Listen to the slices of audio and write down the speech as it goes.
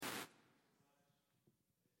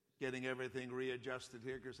getting everything readjusted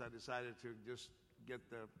here because I decided to just get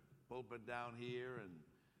the pulpit down here, and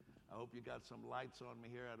I hope you got some lights on me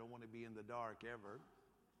here. I don't want to be in the dark ever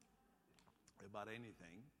about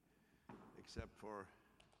anything except for,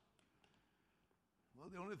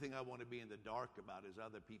 well, the only thing I want to be in the dark about is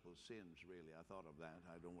other people's sins, really. I thought of that.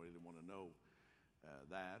 I don't really want to know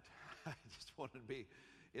that. I just want to be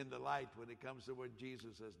in the light when it comes to what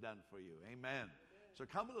Jesus has done for you. Amen. So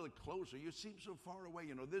come a little closer. You seem so far away.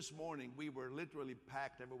 You know, this morning we were literally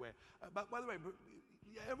packed everywhere. By the way,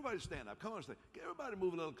 everybody stand up. Come on, stand. Everybody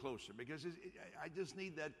move a little closer because I just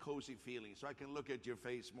need that cozy feeling so I can look at your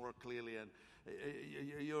face more clearly. And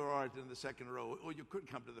you're all right in the second row. Or you could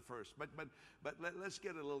come to the first. But let's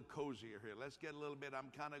get a little cozier here. Let's get a little bit.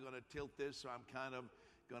 I'm kind of going to tilt this, so I'm kind of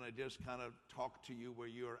going to just kind of talk to you where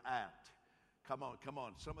you're at. Come on.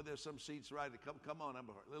 There's some seats right. Come on,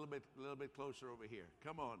 a little bit closer over here.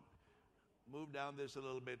 Come on. Move down this a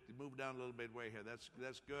little bit. Move down a little bit way here. That's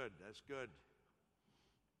good. That's good.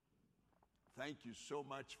 Thank you so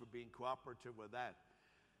much for being cooperative with that.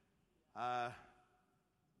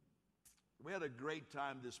 We had a great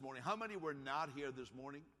time this morning. How many were not here this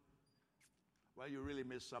morning? Well, you really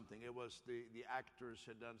missed something. It was the actors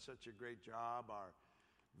had done such a great job. Our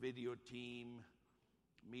video team,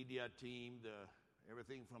 media team,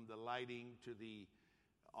 everything from the lighting to the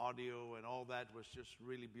audio and all that was just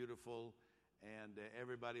really beautiful, and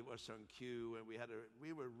everybody was on cue, and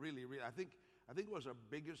we were really I think it was our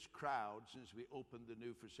biggest crowd since we opened the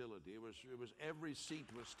new facility. It was every seat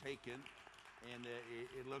was taken, and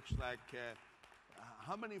it looks like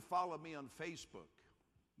how many follow me on Facebook?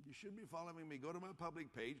 You should be following me. Go to my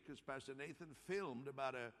public page because Pastor Nathan filmed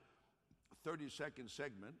about a 30-second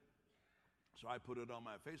segment. So I put it on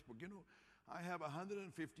my Facebook. You know, I have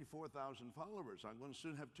 154,000 followers. I'm going to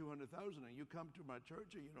soon have 200,000. And you come to my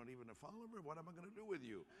church and you don't even a follower. What am I going to do with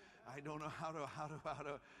you? I don't know how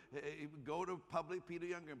to go to Peter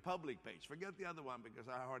Younger public page. Forget the other one because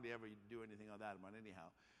I hardly ever do anything on that one anyhow.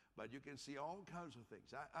 But you can see all kinds of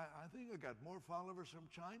things. I think I got more followers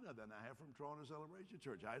from China than I have from Toronto Celebration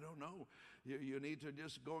Church. I don't know. You need to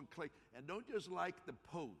just go and click. And don't just like the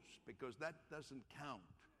post because that doesn't count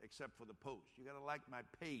except for the post. You got to like my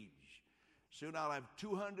page. Soon I'll have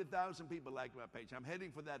 200,000 people like my page. I'm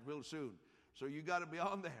heading for that real soon. So you got to be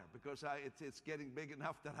on there because it's getting big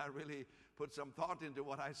enough that I really put some thought into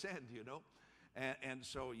what I send, you know. And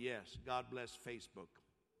so, yes, God bless Facebook.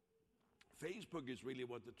 Facebook is really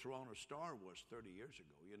what the Toronto Star was 30 years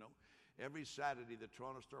ago, you know. Every Saturday, the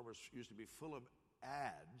Toronto Star used to be full of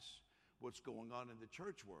ads, what's going on in the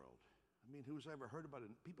church world. I mean, who's ever heard about it?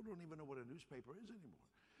 People don't even know what a newspaper is anymore.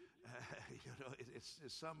 You know, it's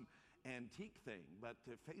some antique thing, but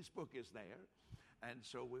Facebook is there, and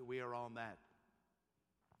so we are on that.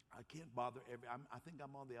 I can't bother I think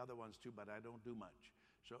I'm on the other ones too, but I don't do much.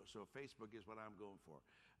 So Facebook is what I'm going for,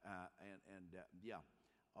 yeah.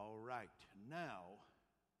 All right. Now,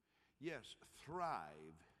 yes,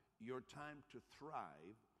 thrive. Your time to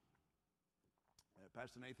thrive.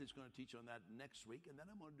 Pastor Nathan's going to teach on that next week, and then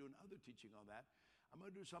I'm going to do another teaching on that. I'm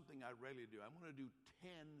going to do something I rarely do. I'm going to do 10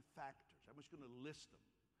 factors. I'm just going to list them.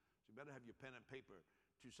 So you better have your pen and paper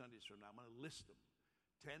 2 Sundays from now. I'm going to list them.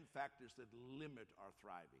 10 factors that limit our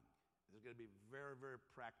thriving. It's going to be very, very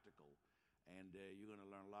practical, and you're going to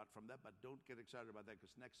learn a lot from that. But don't get excited about that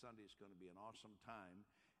because next Sunday is going to be an awesome time.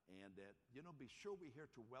 And, be sure we're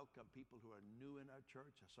here to welcome people who are new in our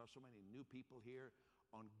church. I saw so many new people here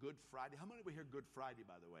on Good Friday. How many were here Good Friday,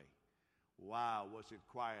 by the way? Wow, was it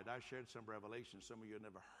quiet. I shared some revelations some of you had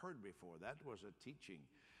never heard before. That was a teaching.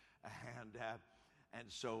 And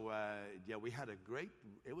so, we had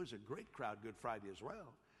it was a great crowd Good Friday as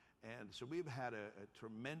well. And so we've had a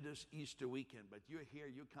tremendous Easter weekend. But you're here,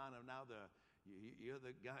 you kind of now you're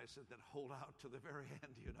the guys that hold out to the very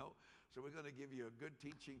end, you know. So we're going to give you a good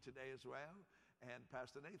teaching today as well. And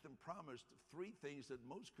Pastor Nathan promised 3 things that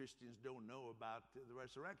most Christians don't know about the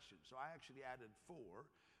resurrection. So I actually added 4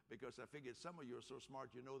 because I figured some of you are so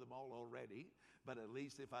smart you know them all already. But at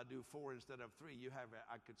least if I do 4 instead of 3,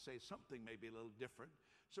 I could say something maybe a little different.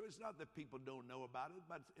 So it's not that people don't know about it,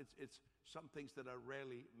 but it's some things that are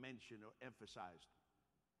rarely mentioned or emphasized.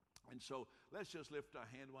 And so let's just lift our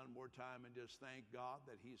hand one more time and just thank God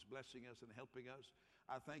that He's blessing us and helping us.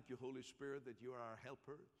 I thank you, Holy Spirit, that you are our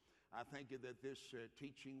helper. I thank you that this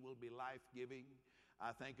teaching will be life-giving.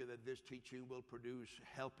 I thank you that this teaching will produce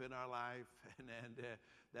help in our life and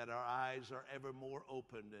that our eyes are ever more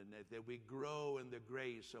opened and that we grow in the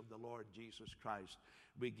grace of the Lord Jesus Christ.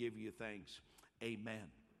 We give you thanks.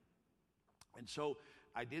 Amen. And so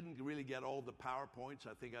I didn't really get all the PowerPoints.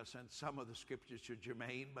 I think I sent some of the scriptures to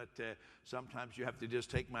Jermaine, but sometimes you have to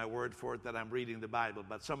just take my word for it that I'm reading the Bible.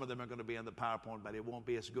 But some of them are going to be on the PowerPoint, but it won't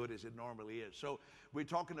be as good as it normally is. So we're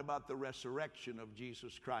talking about the resurrection of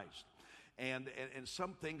Jesus Christ. And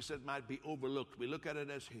some things that might be overlooked. We look at it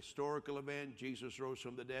as a historical event. Jesus rose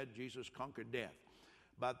from the dead. Jesus conquered death.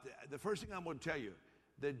 But the first thing I'm going to tell you,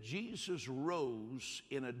 that Jesus rose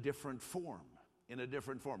in a different form. In a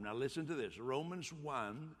different form. Now listen to this. Romans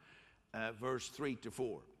 1, verse 3 to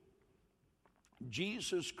 4.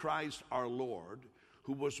 Jesus Christ our Lord,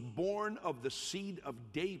 who was born of the seed of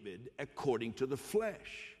David according to the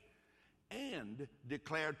flesh, and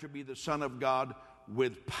declared to be the Son of God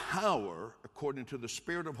with power according to the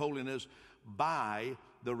Spirit of holiness by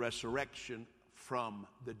the resurrection from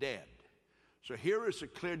the dead. So here is a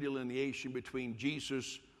clear delineation between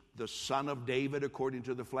Jesus, the Son of David according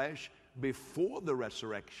to the flesh, before the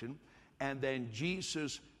resurrection, and then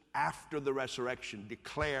Jesus after the resurrection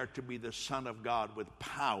declared to be the Son of God with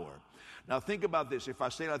power. Now think about this. If I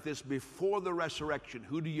say like this, before the resurrection,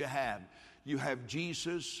 who do you have? You have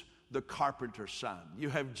Jesus, the carpenter's son. You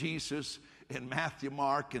have Jesus in Matthew,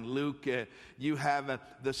 Mark, and Luke. You have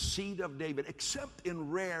the seed of David, except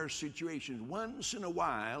in rare situations. Once in a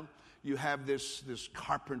while, you have this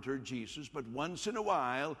carpenter, Jesus, but once in a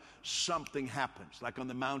while, something happens, like on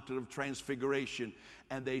the mountain of transfiguration,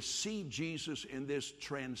 and they see Jesus in this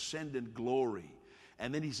transcendent glory.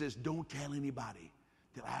 And then he says, don't tell anybody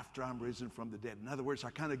till after I'm risen from the dead. In other words, I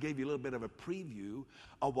kind of gave you a little bit of a preview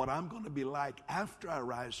of what I'm going to be like after I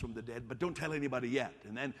rise from the dead, but don't tell anybody yet.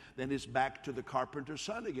 And then it's back to the carpenter's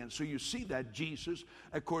son again. So you see that Jesus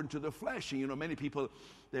according to the flesh. And many people,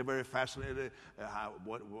 they're very fascinated.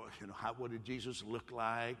 What did Jesus look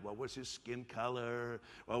like? What was his skin color?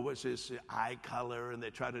 What was his eye color? And they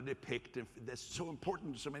try to depict it. That's so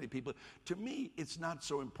important to so many people. To me, it's not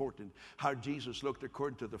so important how Jesus looked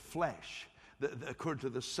according to the flesh. According to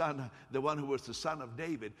the Son, the one who was the Son of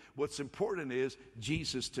David. What's important is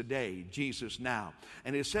Jesus today, Jesus now.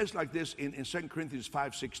 And it says like this in 2 Corinthians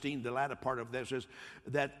 5:16, the latter part of this says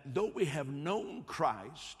that though we have known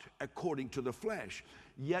Christ according to the flesh,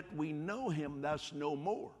 yet we know him thus no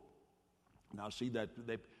more. Now see that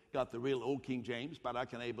they got the real old King James, but I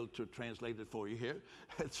can able to translate it for you here.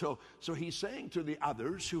 So he's saying to the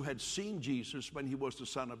others who had seen Jesus when he was the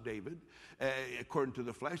Son of David, according to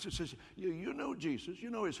the flesh, it says, you know Jesus, you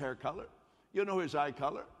know his hair color, you know his eye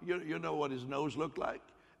color, you know what his nose looked like,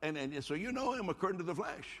 and so you know him according to the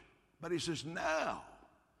flesh. But he says, now,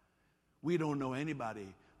 we don't know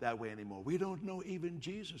anybody that way anymore. We don't know even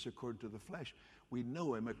Jesus according to the flesh. We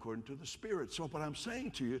know him according to the Spirit. So what I'm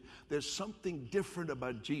saying to you, there's something different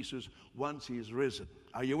about Jesus once he's risen.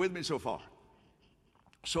 Are you with me so far?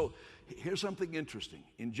 So here's something interesting.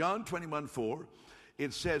 In John 21:4,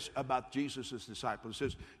 it says about Jesus' disciples, it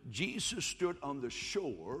says, Jesus stood on the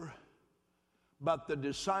shore, but the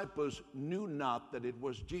disciples knew not that it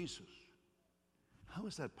was Jesus. How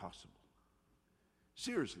is that possible?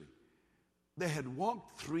 Seriously. They had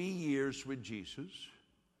walked 3 years with Jesus,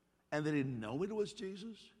 and they didn't know it was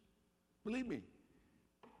Jesus? Believe me,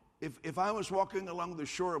 if I was walking along the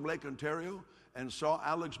shore of Lake Ontario and saw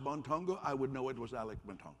Alex Montongo, I would know it was Alex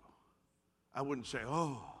Montongo. I wouldn't say,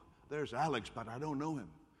 oh, there's Alex, but I don't know him.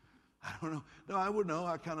 I don't know. No, I would know.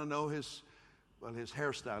 I kind of know his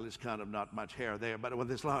hairstyle is kind of not much hair there, but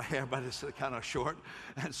there's a lot of hair, but it's kind of short.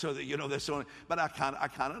 And so that, there's only, but I kind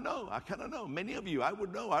of know. Many of you, I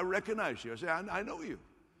would know. I recognize you. I say, I know you.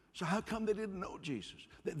 So how come they didn't know Jesus?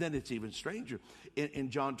 Then it's even stranger. In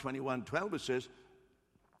John 21:12, it says,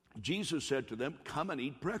 Jesus said to them, come and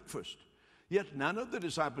eat breakfast. Yet none of the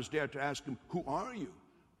disciples dared to ask him, who are you?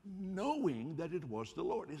 Knowing that it was the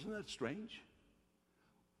Lord. Isn't that strange?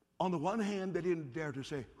 On the one hand, they didn't dare to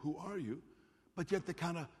say, who are you? But yet they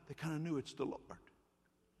kind of knew it's the Lord.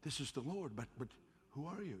 This is the Lord, but who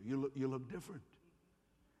are you? You look different.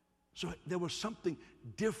 So there was something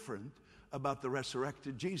different about the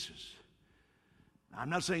resurrected Jesus. I'm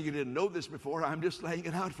not saying you didn't know this before. I'm just laying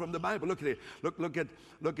it out from the Bible. Look at it.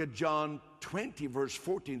 Look at John 20, verse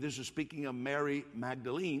 14. This is speaking of Mary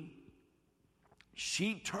Magdalene.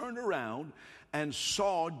 She turned around and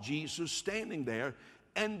saw Jesus standing there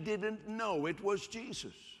and didn't know it was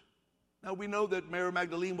Jesus. Now, we know that Mary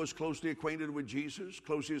Magdalene was closely acquainted with Jesus,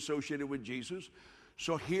 closely associated with Jesus.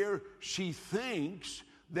 So here she thinks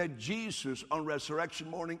that Jesus on resurrection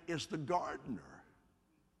morning is the gardener.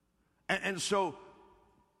 And so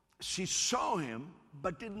she saw him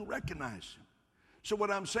but didn't recognize him. So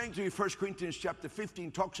what I'm saying to you, 1 Corinthians chapter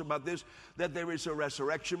 15 talks about this, that there is a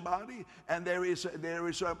resurrection body and there is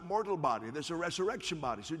a mortal body. There's a resurrection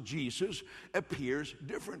body. So Jesus appears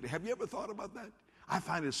differently. Have you ever thought about that? I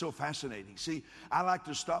find it so fascinating. See, I like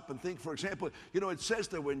to stop and think, for example, it says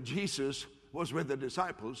that when Jesus was with the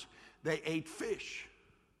disciples, they ate fish.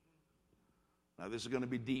 Now, this is going to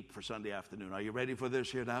be deep for Sunday afternoon. Are you ready for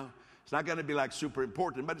this here now? It's not going to be like super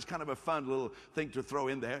important, but it's kind of a fun little thing to throw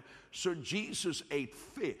in there. So Jesus ate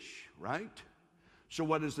fish, right? So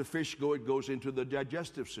what does the fish go? It goes into the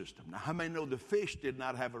digestive system. Now, how many know the fish did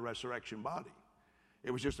not have a resurrection body? It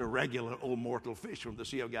was just a regular old mortal fish from the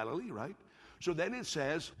Sea of Galilee, right? So then it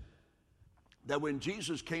says that when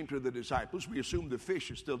Jesus came to the disciples, we assume the fish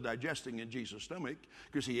is still digesting in Jesus' stomach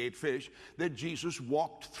because he ate fish, that Jesus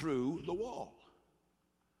walked through the wall.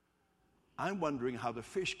 I'm wondering how the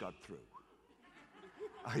fish got through.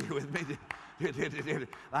 Are you with me?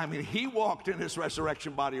 I mean, he walked in his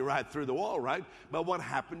resurrection body right through the wall, right? But what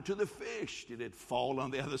happened to the fish? Did it fall on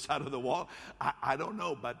the other side of the wall? I don't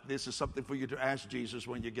know, but this is something for you to ask Jesus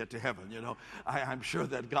when you get to heaven, I'm sure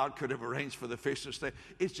that God could have arranged for the fish to stay.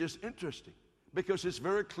 It's just interesting. Because it's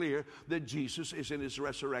very clear that Jesus is in his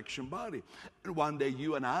resurrection body. And one day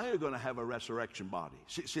you and I are going to have a resurrection body.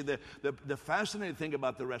 See, the fascinating thing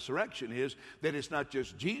about the resurrection is that it's not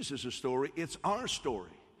just Jesus' story, it's our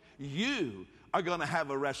story. You are going to have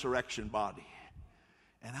a resurrection body.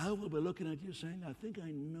 And I will be looking at you saying, I think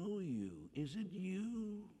I know you. Is it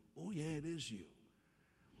you? Oh, yeah, it is you.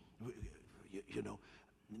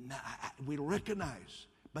 We recognize,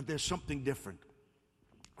 but there's something different.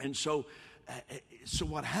 And so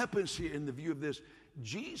what happens here in the view of this,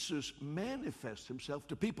 Jesus manifests himself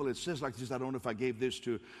to people. It says like this, I don't know if I gave this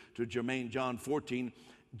to Jermaine, John 14.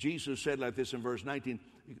 Jesus said like this in verse 19,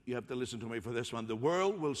 you have to listen to me for this one. The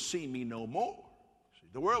world will see me no more. See,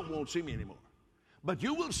 the world won't see me anymore. But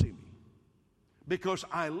you will see me. Because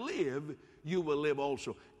I live, you will live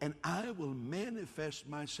also. And I will manifest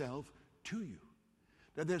myself to you.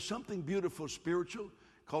 Now there's something beautiful, spiritual,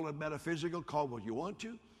 call it metaphysical, call it what you want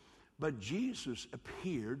to. But Jesus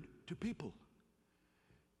appeared to people.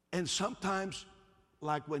 And sometimes,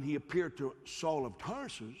 like when he appeared to Saul of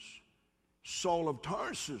Tarsus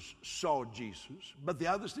saw Jesus, but the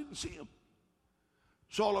others didn't see him.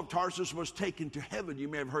 Saul of Tarsus was taken to heaven. You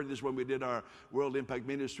may have heard this when we did our World Impact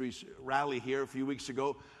Ministries rally here a few weeks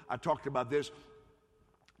ago. I talked about this,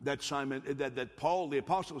 that Paul, the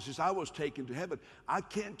apostle, says, I was taken to heaven. I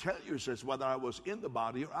can't tell you, says, whether I was in the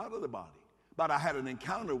body or out of the body. But I had an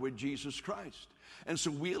encounter with Jesus Christ. And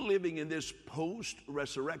so we're living in this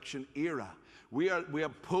post-resurrection era. We are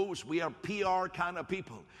PR kind of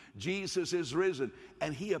people. Jesus is risen,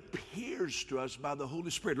 and he appears to us by the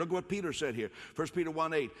Holy Spirit. Look what Peter said here. 1 Peter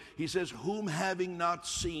 1:8. He says, whom having not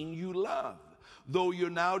seen you love. Though you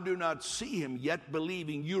now do not see him, yet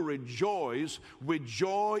believing you rejoice with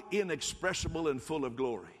joy inexpressible and full of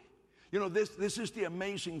glory. This is the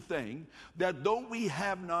amazing thing, that though we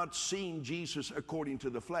have not seen Jesus according to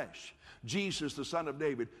the flesh, Jesus, the Son of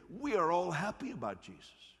David, we are all happy about Jesus.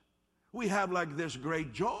 We have like this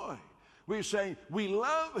great joy. We're saying we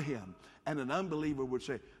love him. And an unbeliever would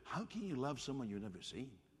say, how can you love someone you've never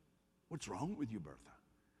seen? What's wrong with you, Bertha?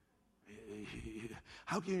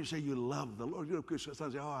 How can you say you love the Lord? Because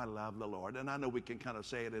sometimes say, oh, I love the Lord. And I know we can kind of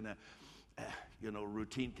say it in a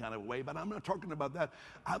routine kind of way, but I'm not talking about that.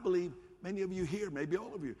 I believe many of you here, maybe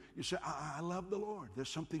all of you, you say, I love the Lord. There's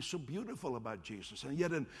something so beautiful about Jesus. And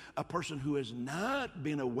yet a person who has not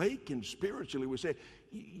been awakened spiritually would say,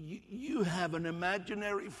 you have an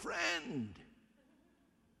imaginary friend.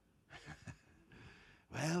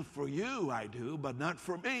 Well, for you I do, but not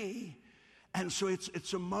for me. And so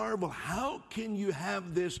it's a marvel. How can you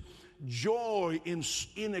have this joy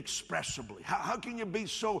inexpressibly? How can you be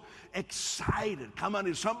so excited? Come on,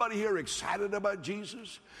 is somebody here excited about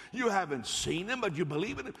Jesus? You haven't seen him, but you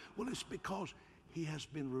believe in him. Well, it's because he has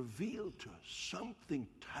been revealed to us. Something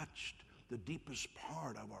touched the deepest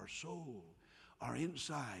part of our soul, our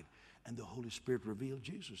inside, and the Holy Spirit revealed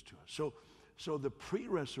Jesus to us. So the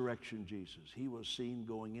pre-resurrection Jesus, he was seen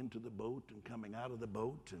going into the boat and coming out of the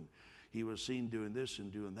boat, and he was seen doing this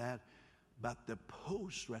and doing that. But the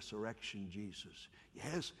post-resurrection Jesus,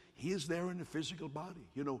 yes, he is there in the physical body.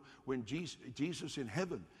 When Jesus in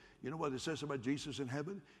heaven, you know what it says about Jesus in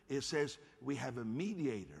heaven? It says we have a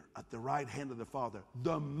mediator at the right hand of the Father,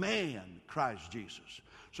 the man, Christ Jesus.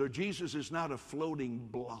 So Jesus is not a floating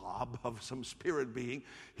blob of some spirit being.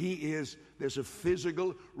 There's a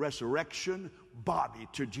physical resurrection body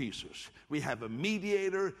to Jesus. We have a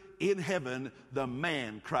mediator in heaven, the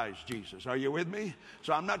man Christ Jesus. Are you with me?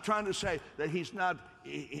 So I'm not trying to say that he's not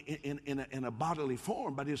in a bodily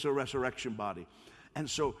form, but he's a resurrection body. And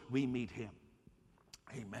so we meet him.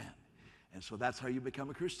 Amen. And so that's how you become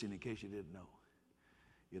a Christian, in case you didn't know.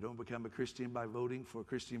 You don't become a Christian by voting for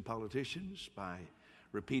Christian politicians, by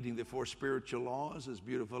repeating the 4 spiritual laws, as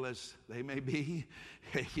beautiful as they may be.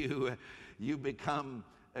 You become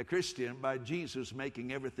a Christian by Jesus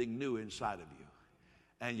making everything new inside of you.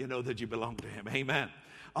 And you know that you belong to him. Amen.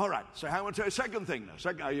 All right, so I want to tell you a second thing now.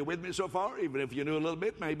 Second, are you with me so far? Even if you knew a little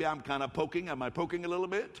bit, maybe I'm kind of poking. Am I poking a little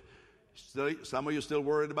bit? Some of you still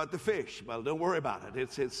worried about the fish. Well, don't worry about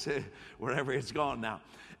it. It's wherever it's gone now.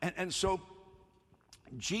 And so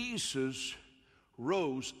Jesus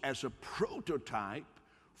rose as a prototype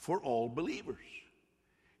for all believers.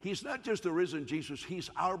 He's not just the risen Jesus, he's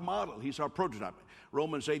our model, he's our prototype.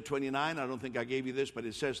 Romans 8:29, I don't think I gave you this, but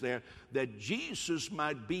it says there that Jesus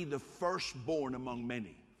might be the firstborn among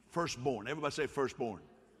many. Firstborn. Everybody say firstborn.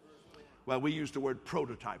 Well, we use the word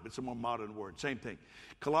prototype. It's a more modern word. Same thing.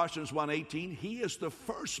 Colossians 1:18, he is the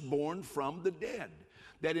firstborn from the dead,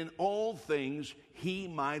 that in all things he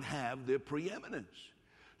might have the preeminence.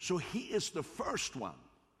 So he is the first one.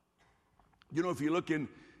 You know, if you look in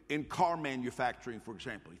car manufacturing, for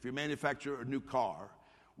example, if you manufacture a new car,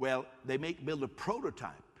 well, they build a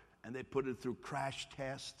prototype, and they put it through crash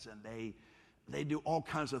tests, and they do all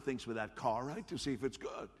kinds of things with that car, right, to see if it's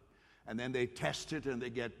good. And then they test it, and they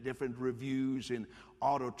get different reviews in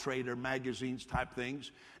Auto Trader magazines type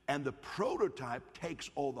things, and the prototype takes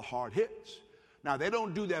all the hard hits. Now, they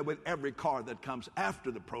don't do that with every car that comes after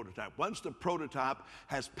the prototype. Once the prototype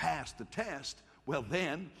has passed the test, well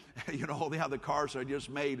then, you know, all the other cars are just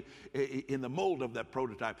made in the mold of that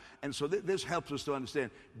prototype. And so this helps us to understand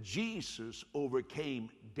Jesus overcame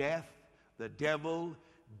death, the devil,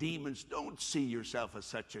 demons. Don't see yourself as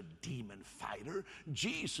such a demon fighter.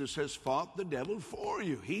 Jesus has fought the devil for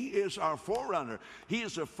you. He is our forerunner. He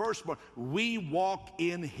is the firstborn. We walk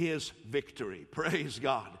in his victory. Praise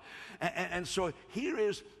God. And so here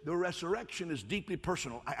is the resurrection is deeply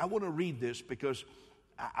personal. I want to read this because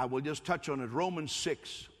I will just touch on it. Romans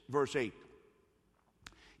 6, verse 8.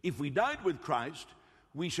 If we died with Christ,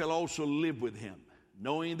 we shall also live with him,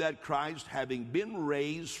 knowing that Christ, having been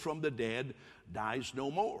raised from the dead, dies no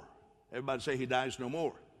more. Everybody say he dies no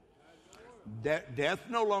more. Death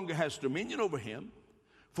no longer has dominion over him.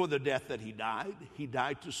 For the death that he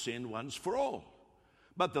died to sin once for all.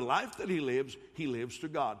 But the life that he lives to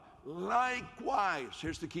God. Likewise,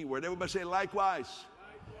 here's the key word. Everybody say likewise.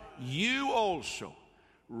 You also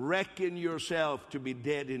reckon yourself to be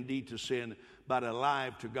dead indeed to sin, but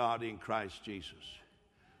alive to God in Christ Jesus.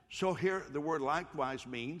 So here the word likewise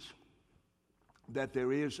means that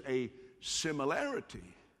there is a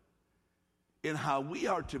similarity in how we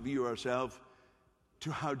are to view ourselves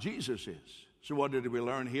to how Jesus is. So what did we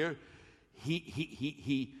learn here?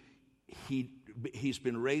 He's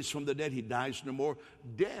been raised from the dead. He dies no more.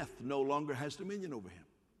 Death no longer has dominion over him.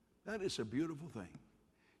 That is a beautiful thing.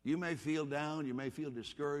 You may feel down, you may feel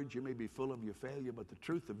discouraged, you may be full of your failure, but the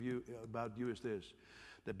truth about you is this,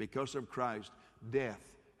 that because of Christ, death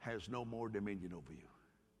has no more dominion over you.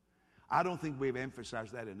 I don't think we've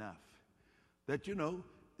emphasized that enough. That, you know,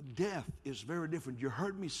 death is very different. You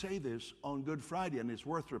heard me say this on Good Friday, and it's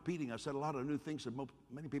worth repeating. I said a lot of new things that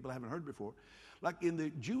many people haven't heard before. Like in the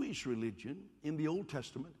Jewish religion, in the Old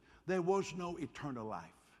Testament, there was no eternal life.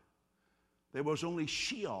 There was only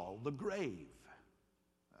Sheol, the grave.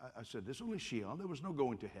 I said, there's only Sheol. There was no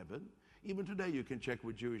going to heaven. Even today you can check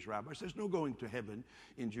with Jewish rabbis. There's no going to heaven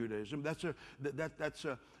in Judaism. That's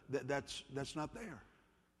not there.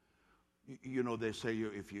 You know, they say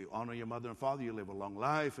if you honor your mother and father, you live a long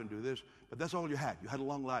life and do this. But that's all you had. You had a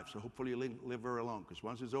long life, so hopefully you live very long. Because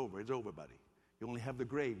once it's over, buddy. You only have the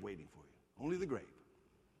grave waiting for you. Only the grave.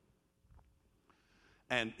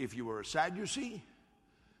 And if you were a Sadducee,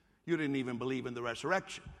 you didn't even believe in the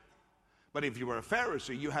resurrection. But if you were a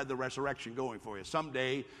Pharisee, you had the resurrection going for you.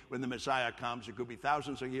 Someday, when the Messiah comes, it could be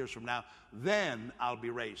thousands of years from now, then I'll be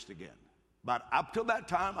raised again. But up till that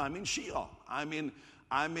time, I'm in Sheol. I'm in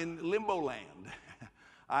limbo land.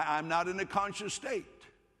 I'm not in a conscious state.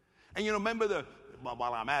 And you remember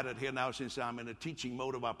while I'm at it here now, since I'm in a teaching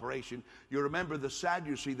mode of operation, you remember the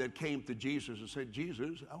Sadducee that came to Jesus and said,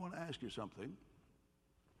 Jesus, I want to ask you something.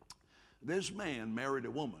 This man married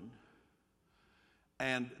a woman,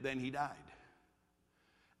 and then he died.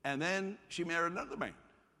 And then she married another man,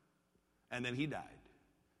 and then he died.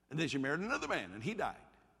 And then she married another man, and he died.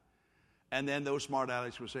 And then those smart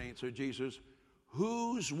alecks were saying, so Jesus,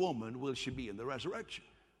 whose woman will she be in the resurrection?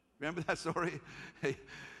 Remember that story?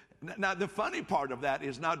 Now, the funny part of that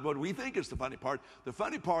is not what we think is the funny part. The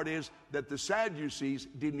funny part is that the Sadducees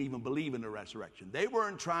didn't even believe in the resurrection. They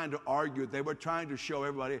weren't trying to argue. They were trying to show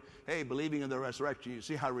everybody, hey, believing in the resurrection, you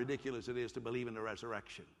see how ridiculous it is to believe in the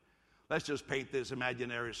resurrection. Let's just paint this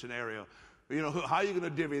imaginary scenario. You know, how are you going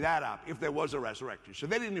to divvy that up if there was a resurrection? So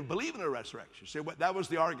they didn't even believe in a resurrection. So that was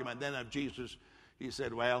the argument. Then of Jesus, he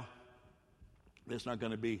said, well, there's not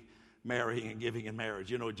going to be marrying and giving in marriage.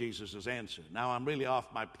 You know Jesus' answer. Now, I'm really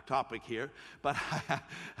off my topic here, but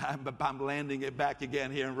I'm landing it back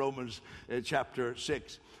again here in Romans chapter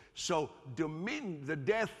 6. So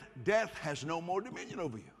death has no more dominion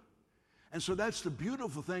over you. And so that's the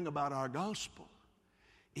beautiful thing about our gospel,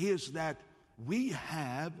 is that we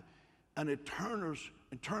have an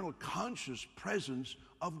eternal conscious presence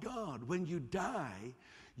of God. When you die,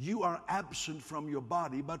 you are absent from your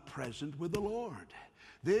body but present with the Lord.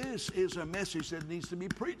 This is a message that needs to be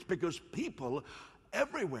preached, because people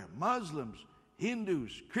everywhere, Muslims,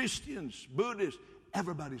 Hindus, Christians, Buddhists,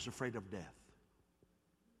 everybody's afraid of death.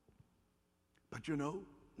 But you know,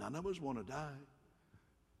 none of us want to die.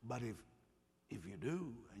 But if you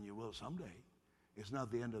do, and you will someday, it's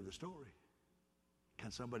not the end of the story.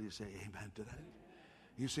 Can somebody say amen to that?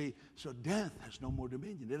 You see, so death has no more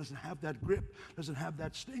dominion. It doesn't have that grip, doesn't have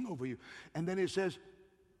that sting over you. And then it says,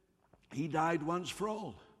 he died once for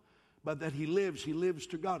all, but that he lives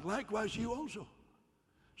to God. Likewise, you also.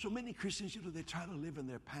 So many Christians, you know, they try to live in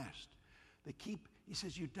their past. He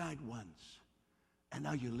says, you died once, and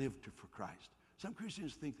now you live for Christ. Some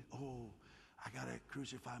Christians think, oh, I got to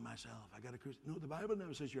crucify myself. No, the Bible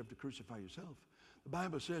never says you have to crucify yourself. The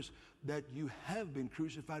Bible says that you have been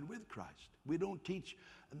crucified with Christ. We don't teach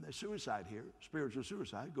suicide here, spiritual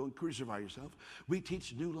suicide. Go and crucify yourself. We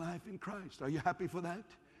teach new life in Christ. Are you happy for that?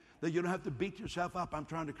 That you don't have to beat yourself up. I'm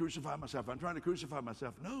trying to crucify myself. I'm trying to crucify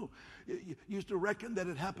myself. No, you used to reckon that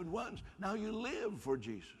it happened once. Now you live for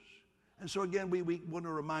Jesus. And so again, we want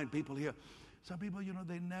to remind people here, some people, you know,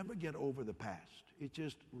 they never get over the past. It's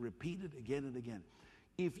just repeated again and again.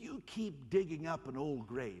 If you keep digging up an old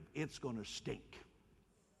grave, it's going to stink.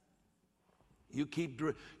 You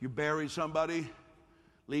bury somebody,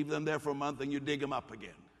 leave them there for a month, and you dig them up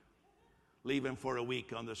again. Leave them for a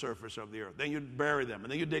week on the surface of the earth. Then you bury them,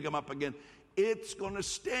 and then you dig them up again. It's going to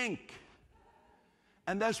stink.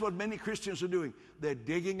 And that's what many Christians are doing. They're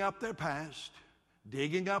digging up their past,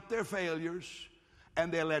 digging up their failures,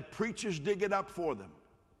 and they let preachers dig it up for them.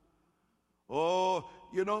 Oh,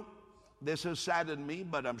 you know, this has saddened me,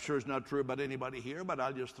 but I'm sure it's not true about anybody here, but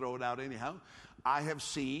I'll just throw it out anyhow. I have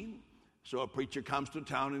seen, so a preacher comes to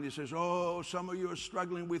town and he says, oh, some of you are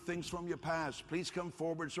struggling with things from your past. Please come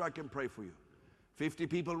forward so I can pray for you. 50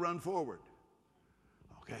 people run forward.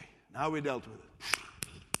 Okay, now we dealt with it.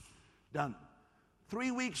 Done.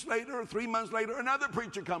 3 weeks later, 3 months later, another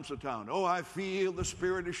preacher comes to town. Oh, I feel the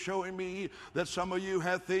Spirit is showing me that some of you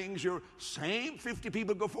have things. Your same 50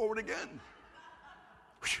 people go forward again.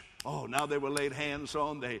 Oh, now they were laid hands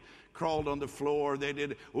on. They crawled on the floor. They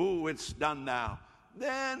did. Oh, it's done now.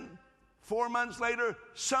 Then 4 months later,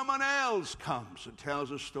 someone else comes and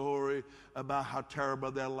tells a story about how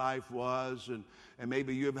terrible their life was, and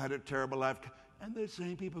maybe you've had a terrible life. And the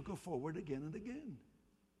same people go forward again and again.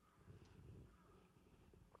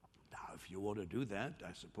 Now, if you want to do that,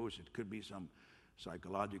 I suppose it could be some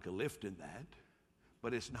psychological lift in that,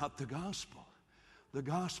 but it's not the gospel. The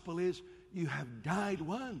gospel is you have died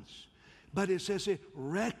once. But it says,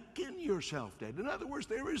 reckon yourself dead. In other words,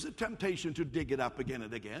 there is a temptation to dig it up again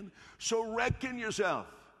and again. So reckon yourself.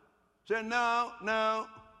 Say, no,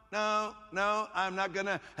 I'm not going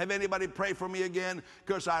to have anybody pray for me again,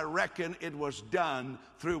 because I reckon it was done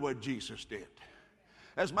through what Jesus did.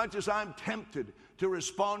 As much as I'm tempted to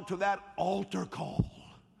respond to that altar call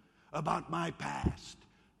about my past,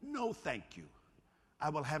 no thank you. I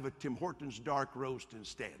will have a Tim Hortons dark roast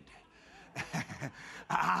instead.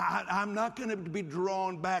 I'm not going to be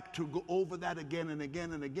drawn back to go over that again and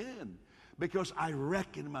again and again, because I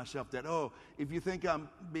reckon myself that, oh, if you think I'm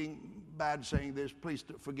being bad saying this, please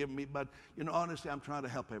forgive me, but, you know, honestly, I'm trying to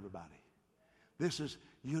help everybody.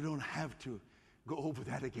 You don't have to go over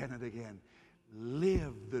that again and again.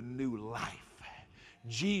 Live the new life.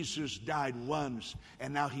 Jesus died once,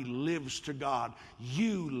 and now he lives to God.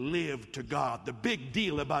 You live to God. The big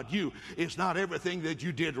deal about you is not everything that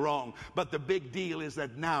you did wrong, but the big deal is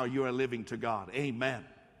that now you are living to God. Amen.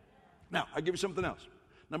 Now, I'll give you something else.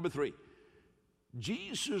 Number 3,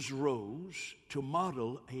 Jesus rose to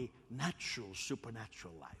model a natural,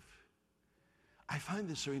 supernatural life. I find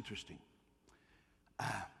this so interesting.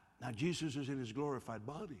 Now, Jesus is in his glorified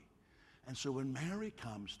body, and so when Mary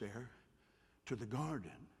comes there to the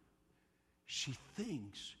garden, She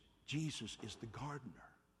thinks Jesus is the gardener.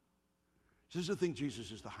 She doesn't think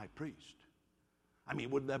Jesus is the high priest. I mean,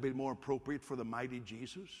 wouldn't that be more appropriate for the mighty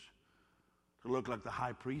Jesus to look like the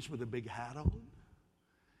high priest with a big hat on?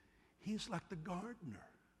 He's like the gardener.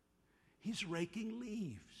 He's raking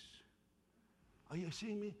leaves. Are you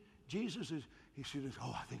seeing me? Jesus is, he said,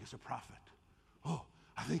 oh, I think it's a prophet. Oh,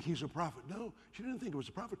 I think he's a prophet. No, she didn't think it was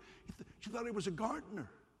a prophet. She thought he was a gardener.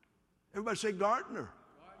 Everybody say gardener.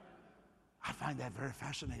 I find that very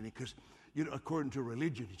fascinating because, you know, according to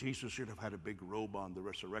religion, Jesus should have had a big robe on, the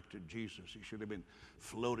resurrected Jesus. He should have been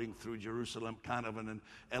floating through Jerusalem kind of in an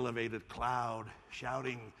elevated cloud,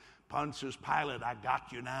 shouting, Pontius Pilate, I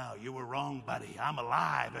got you now. You were wrong, buddy. I'm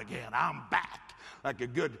alive again. I'm back. Like a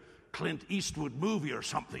good Clint Eastwood movie or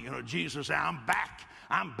something. You know, Jesus said, I'm back.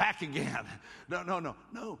 I'm back again.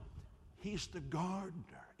 No. He's the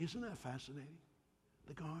gardener. Isn't that fascinating?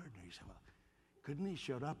 The gardener. He said, well, couldn't he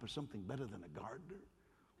showed up as something better than a gardener?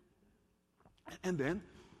 And then,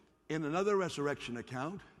 in another resurrection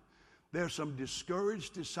account, there are some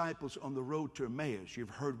discouraged disciples on the road to Emmaus. You've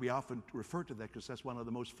heard we often refer to that because that's one of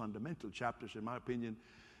the most fundamental chapters, in my opinion,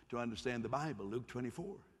 to understand the Bible, Luke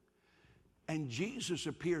 24. And Jesus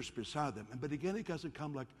appears beside them. But again, it doesn't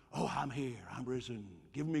come like, oh, I'm here, I'm risen,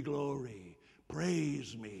 give me glory,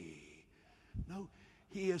 praise me. No,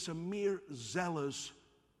 he is a mere zealous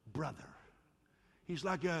brother. He's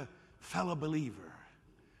like a fellow believer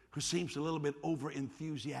who seems a little bit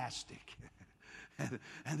over-enthusiastic.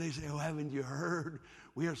 and they say, oh, haven't you heard?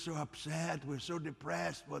 We are so upset. We're so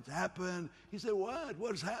depressed. What's happened? He said, what?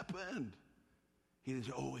 What's happened? He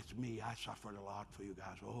said, oh, it's me. I suffered a lot for you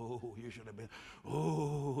guys. Oh, you should have been.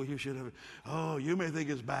 Oh, you should have. Oh, you may think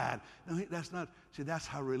it's bad. No, that's not. See, that's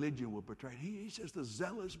how religion will portray it. He's just a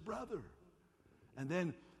zealous brother. And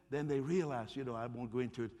then they realize, you know, I won't go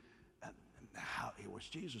into it, how it was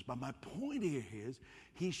Jesus. But my point here is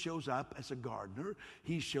he shows up as a gardener.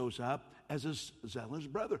 He shows up as a zealous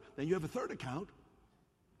brother. Then you have a third account,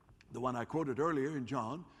 the one I quoted earlier in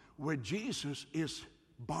John, where Jesus is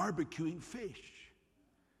barbecuing fish.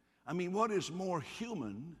 I mean, what is more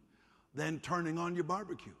human than turning on your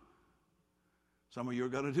barbecue? Some of you are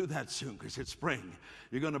going to do that soon because it's spring.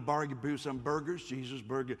 You're going to barbecue some burgers. Jesus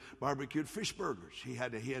barbecued fish burgers. He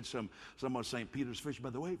had some of St. Peter's fish. By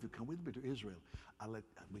the way, if you come with me to Israel,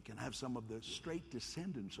 we can have some of the straight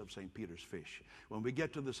descendants of St. Peter's fish. When we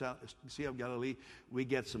get to the Sea of Galilee, we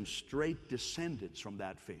get some straight descendants from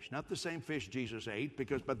that fish. Not the same fish Jesus ate,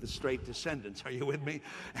 but the straight descendants. Are you with me?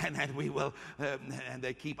 And we will, and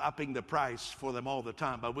they keep upping the price for them all the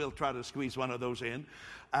time. But we'll try to squeeze one of those in.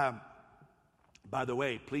 By the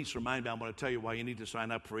way, please remind me, I'm going to tell you why you need to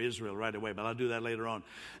sign up for Israel right away, but I'll do that later on.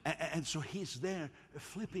 And so he's there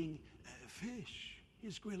flipping fish.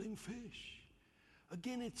 He's grilling fish.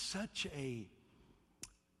 Again, it's such a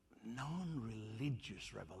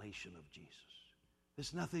non-religious revelation of Jesus.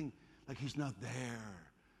 There's nothing like he's not there,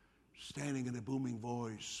 standing in a booming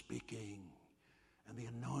voice, speaking, and the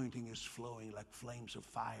anointing is flowing like flames of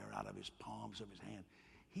fire out of his palms of his hand.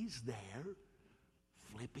 He's there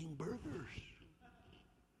flipping burgers.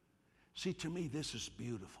 See, to me, this is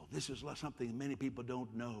beautiful. This is something many people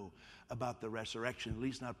don't know about the resurrection, at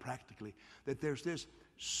least not practically, that there's this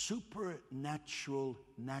supernatural,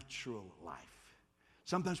 natural life.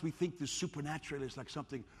 Sometimes we think the supernatural is like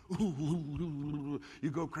something,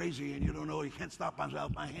 you go crazy and you don't know, you can't stop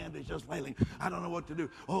myself, my hand is just flailing, I don't know what to do.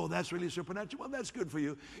 Oh, that's really supernatural. Well, that's good for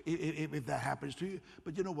you if that happens to you.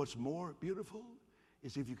 But you know what's more beautiful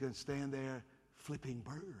is if you can stand there flipping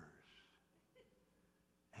burgers.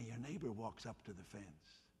 And your neighbor walks up to the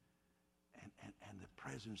fence, and the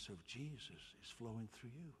presence of Jesus is flowing through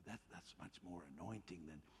you. That's much more anointing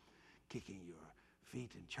than kicking your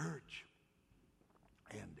feet in church.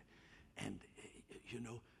 And you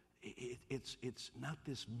know, it's not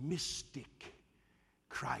this mystic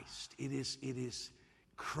Christ. It is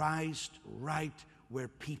Christ right where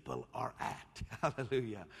people are at.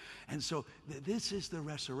 Hallelujah. And so this is the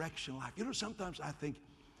resurrection life. You know, sometimes I think,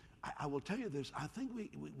 I will tell you this, I think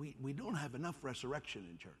we don't have enough resurrection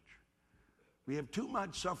in church. We have too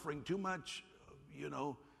much suffering, too much, you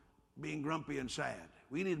know, being grumpy and sad.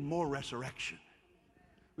 We need more resurrection.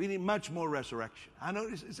 We need much more resurrection. I know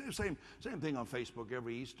it's the same thing on Facebook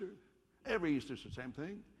every Easter. Every Easter is the same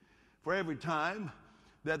thing. For every time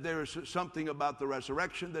that there is something about the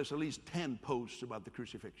resurrection, there's at least 10 posts about the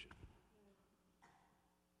crucifixion.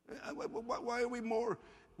 Why are we more?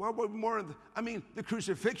 I mean, the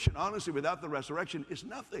crucifixion, honestly, without the resurrection is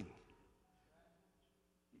nothing.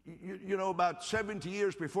 You know, about 70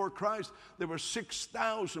 years before Christ, there were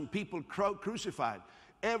 6,000 people crucified.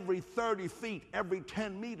 Every 30 feet, every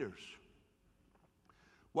 10 meters.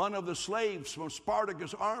 One of the slaves from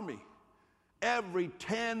Spartacus' army, every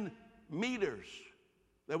 10 meters,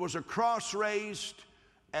 there was a cross raised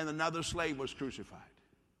and another slave was crucified.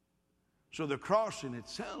 So the cross in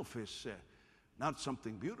itself is not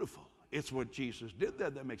something beautiful. It's what Jesus did there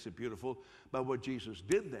that makes it beautiful. But what Jesus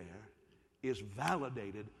did there is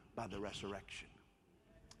validated by the resurrection.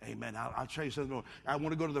 Amen. I'll tell you something more. I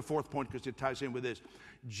want to go to the fourth point because it ties in with this.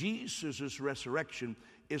 Jesus' resurrection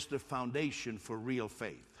is the foundation for real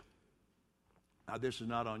faith. Now, this is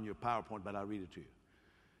not on your PowerPoint, but I'll read it to you.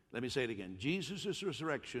 Let me say it again. Jesus'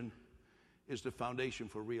 resurrection is the foundation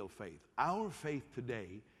for real faith. Our faith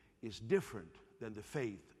today is different than the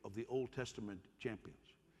faith of the Old Testament champions.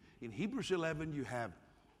 In Hebrews 11, you have,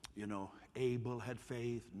 Abel had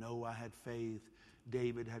faith, Noah had faith,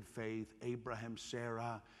 David had faith, Abraham,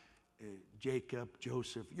 Sarah, Jacob,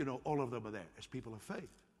 Joseph, all of them are there as people of faith.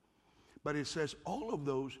 But it says all of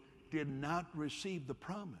those did not receive the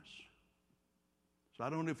promise. So I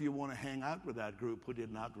don't know if you want to hang out with that group who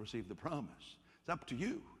did not receive the promise. It's up to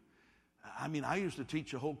you. I mean, I used to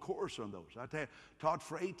teach a whole course on those. I taught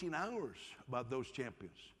for 18 hours about those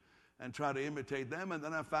champions and try to imitate them, and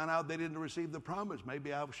then I found out they didn't receive the promise.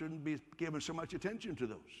 Maybe I shouldn't be giving so much attention to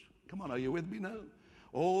those. Come on, are you with me now?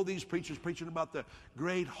 All these preachers preaching about the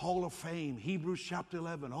great hall of fame, Hebrews chapter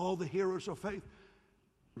 11, all the heroes of faith.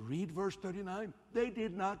 Read verse 39. They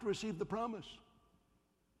did not receive the promise.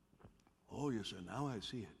 Oh, you say, now I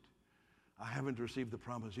see it. I haven't received the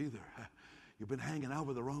promise either. You've been hanging out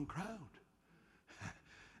with the wrong crowd.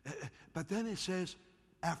 But then it says,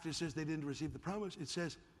 after it says they didn't receive the promise, it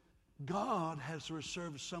says, God has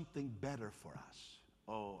reserved something better for us.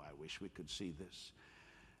 Oh, I wish we could see this.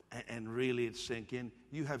 And really it sink in.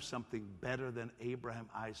 You have something better than Abraham,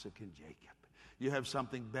 Isaac, and Jacob. You have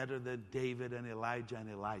something better than David and Elijah and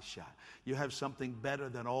Elisha. You have something better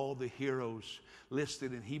than all the heroes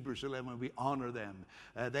listed in Hebrews 11. We honor them.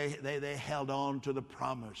 They held on to the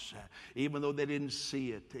promise. Even though they didn't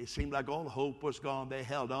see it. It seemed like all hope was gone. They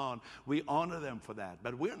held on. We honor them for that.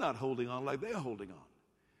 But we're not holding on like they're holding on.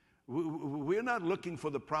 We're not looking for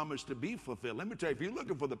the promise to be fulfilled. Let me tell you, if you're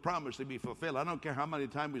looking for the promise to be fulfilled, I don't care how many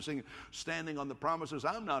times we sing standing on the promises.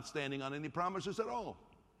 I'm not standing on any promises at all.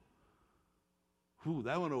 Whew,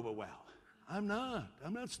 that went over well. I'm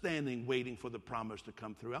not standing waiting for the promise to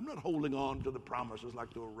come through. I'm not holding on to the promises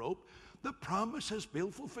like to a rope. The promise has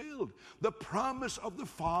been fulfilled. The promise of the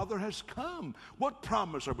Father has come. What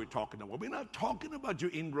promise are we talking about? We're not talking about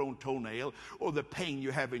your ingrown toenail or the pain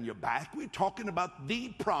you have in your back. We're talking about the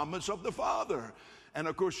promise of the Father. And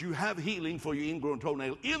of course, you have healing for your ingrown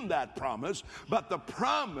toenail in that promise, but the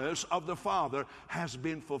promise of the Father has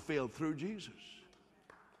been fulfilled through Jesus.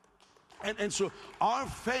 And so our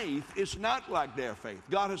faith is not like their faith.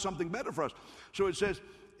 God has something better for us. So it says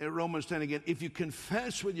in Romans 10 again, if you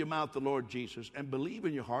confess with your mouth the Lord Jesus and believe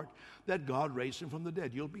in your heart that God raised him from the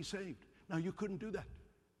dead, you'll be saved. Now, you couldn't do that.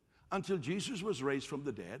 Until Jesus was raised from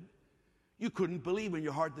the dead, you couldn't believe in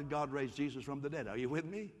your heart that God raised Jesus from the dead. Are you with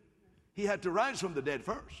me? He had to rise from the dead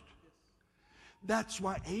first. That's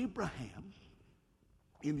why Abraham,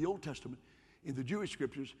 in the Old Testament, in the Jewish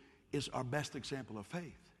scriptures, is our best example of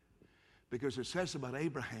faith. Because it says about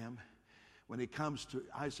Abraham, when it comes to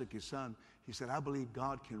Isaac, his son, he said, I believe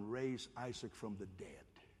God can raise Isaac from the dead.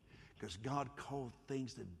 Because God called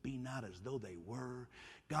things that be not as though they were.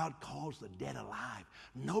 God calls the dead alive.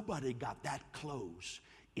 Nobody got that close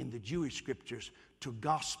in the Jewish scriptures to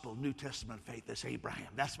gospel New Testament faith as Abraham.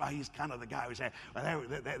 That's why he's kind of the guy who said, well,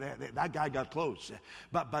 that guy got close.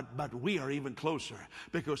 But we are even closer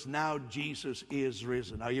because now Jesus is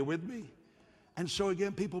risen. Are you with me? And so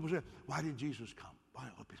again, people will say, why did Jesus come?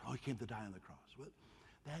 Oh, he came to die on the cross. Well,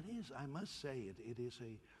 that is, I must say, it is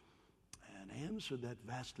an answer that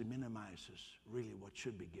vastly minimizes really what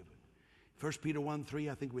should be given. 1 Peter 1:3,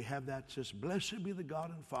 I think we have that, says, blessed be the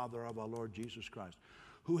God and Father of our Lord Jesus Christ,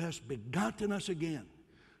 who has begotten us again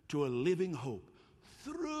to a living hope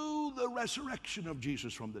through the resurrection of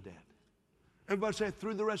Jesus from the dead. Everybody say,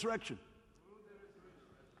 through the resurrection.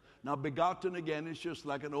 Now, begotten again is just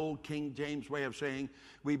like an old King James way of saying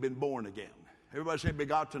we've been born again. Everybody say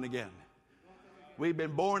begotten again. We've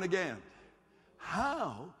been born again.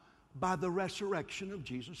 How? By the resurrection of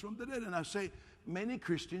Jesus from the dead. And I say many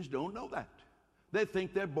Christians don't know that. They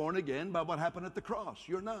think they're born again by what happened at the cross.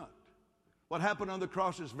 You're not. What happened on the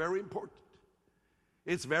cross is very important.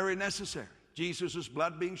 It's very necessary. Jesus'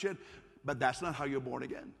 blood being shed. But that's not how you're born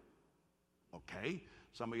again. Okay?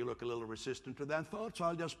 Some of you look a little resistant to that thought, so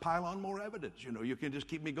I'll just pile on more evidence. You know, you can just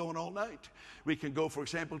keep me going all night. We can go, for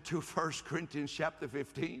example, to 1 Corinthians chapter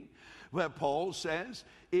 15, where Paul says,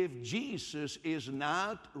 if Jesus is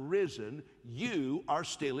not risen, you are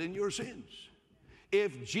still in your sins.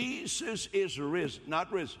 If Jesus is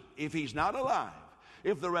not risen, if he's not alive,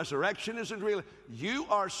 if the resurrection isn't real, you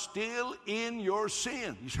are still in your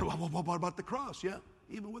sin. You say, well, what about the cross? Yeah,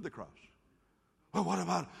 even with the cross. Well,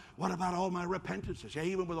 what about all my repentances? Yeah,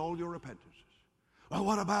 even with all your repentances. Well,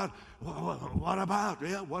 what about?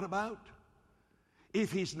 Yeah, what about?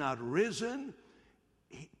 If he's not risen,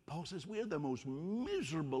 Paul says we're the most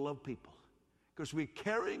miserable of people. Because we're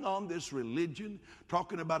carrying on this religion,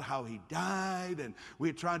 talking about how he died, and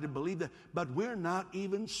we're trying to believe that, but we're not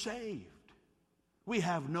even saved. We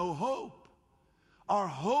have no hope. Our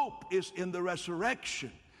hope is in the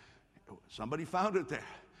resurrection. Somebody found it there.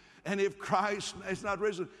 And if Christ is not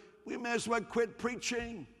risen, we may as well quit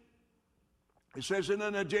preaching. It says in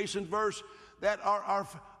an adjacent verse that our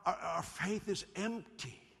faith is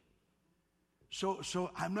empty.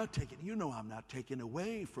 So I'm not taking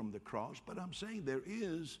away from the cross, but I'm saying there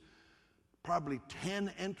is probably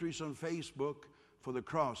 10 entries on Facebook for the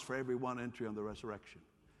cross for every one entry on the resurrection.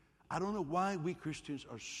 I don't know why we Christians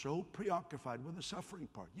are so preoccupied with the suffering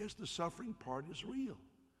part. Yes, the suffering part is real.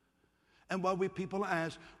 And while people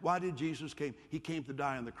ask, why did Jesus came? He came to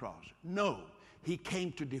die on the cross. No, he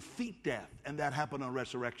came to defeat death, and that happened on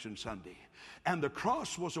Resurrection Sunday. And the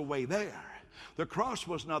cross was a way there. The cross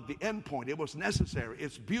was not the end point. It was necessary.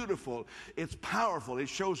 It's beautiful. It's powerful. It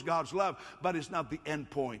shows God's love, but it's not the end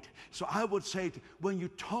point. So I would say, when you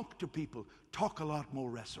talk to people, talk a lot more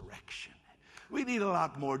resurrection. We need a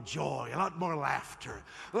lot more joy, a lot more laughter,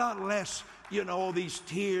 a lot less, all these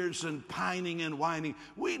tears and pining and whining.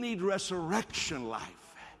 We need resurrection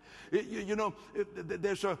life.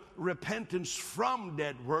 There's a repentance from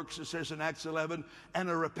dead works, it says in Acts 11, and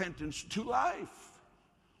a repentance to life.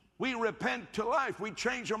 We repent to life. We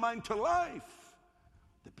change our mind to life.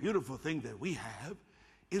 The beautiful thing that we have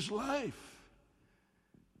is life.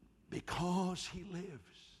 Because he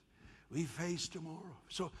lives, we face tomorrow.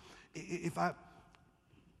 So in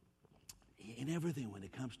everything, when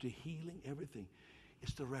it comes to healing, everything,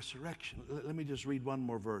 it's the resurrection. Let me just read one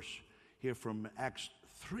more verse here from Acts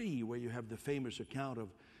 3, where you have the famous account of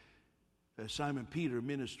Simon Peter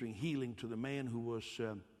ministering healing to the man who was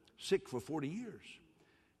sick for 40 years.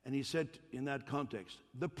 And he said in that context,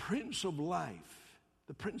 the Prince of Life,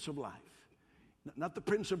 not the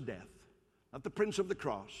Prince of Death, not the Prince of the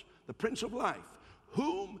Cross, the Prince of Life,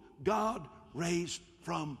 whom God raised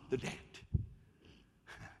from the dead.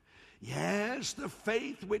 Yes, the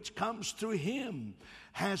faith which comes through him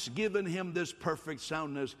has given him this perfect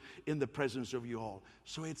soundness in the presence of you all.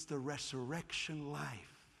 So it's the resurrection life.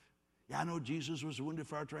 Yeah, I know Jesus was wounded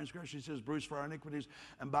for our transgressions, he says, bruised for our iniquities,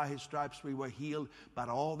 and by his stripes we were healed. But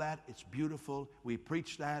all that, it's beautiful. We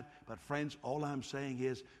preach that. But friends, all I'm saying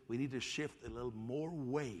is we need to shift a little more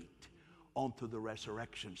weight onto the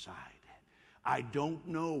resurrection side. I don't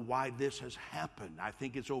know why this has happened. I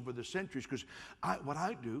think it's over the centuries, because what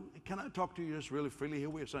I do, can I talk to you just really freely here?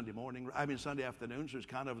 We're Sunday afternoon, so it's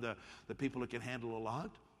kind of the people who can handle a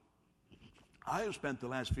lot. I have spent the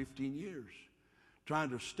last 15 years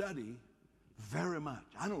trying to study very much.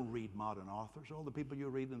 I don't read modern authors. All the people you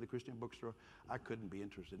read in the Christian bookstore, I couldn't be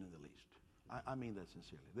interested in the least. I mean that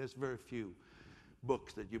sincerely. There's very few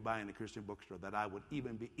books that you buy in a Christian bookstore that I would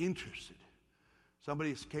even be interested.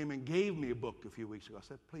 Somebody came and gave me a book a few weeks ago. I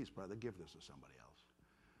said, please, brother, give this to somebody else.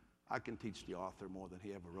 I can teach the author more than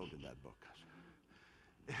he ever wrote in that book.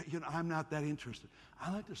 I'm not that interested.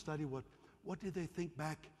 I like to study what did they think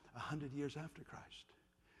back 100 years after Christ?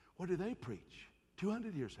 What did they preach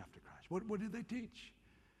 200 years after Christ? What did they teach?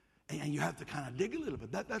 And you have to kind of dig a little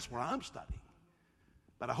bit. That's where I'm studying.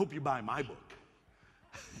 But I hope you buy my book.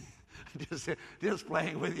 Just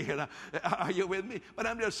playing with you, Are you with me? But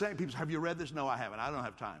I'm just saying, people say, have you read this? No, I haven't. I don't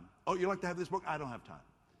have time. Oh, you like to have this book? I don't have time.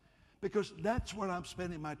 Because that's where I'm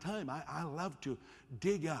spending my time. I love to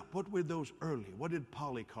dig up. What were those early? What did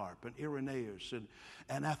Polycarp and Irenaeus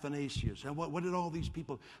and Athanasius, and what did all these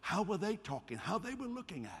people, how were they talking? How they were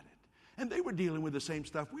looking at it? And they were dealing with the same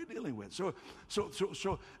stuff we're dealing with. So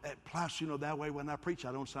plus, that way when I preach,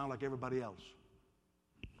 I don't sound like everybody else.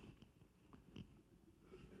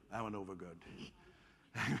 That went over good.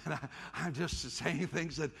 I'm just saying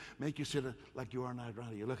things that make you sit like you are not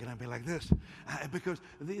around. You're looking at me like this. Because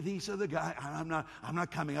these are the guys, I'm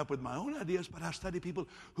not coming up with my own ideas, but I study people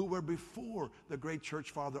who were before the great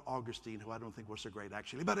church father Augustine, who I don't think was so great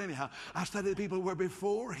actually. But anyhow, I study the people who were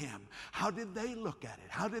before him. How did they look at it?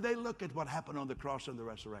 How did they look at what happened on the cross and the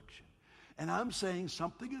resurrection? And I'm saying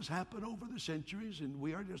something has happened over the centuries, and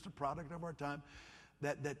we are just a product of our time,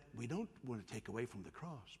 that we don't want to take away from the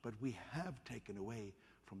cross, but we have taken away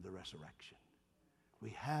from the resurrection. We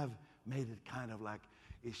have made it kind of like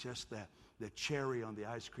it's just the cherry on the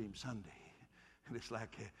ice cream sundae. And it's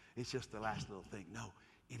like, it's just the last little thing. No,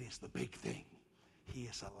 it is the big thing. He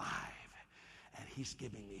is alive, and he's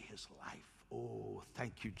giving me his life. Oh,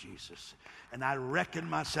 thank you, Jesus. And I reckon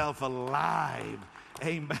myself alive.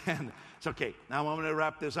 Amen. It's okay. Now I'm going to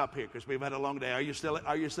wrap this up here because we've had a long day. Are you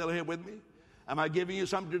still here with me? Am I giving you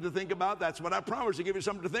something to think about? That's what I promised, to give you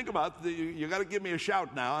something to think about. You got to give me a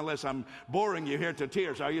shout now, unless I'm boring you here to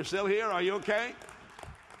tears. Are you still here? Are you okay?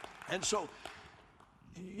 And so,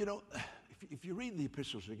 you know, if you read the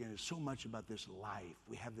epistles again, it's so much about this life.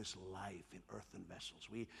 We have this life in earthen vessels.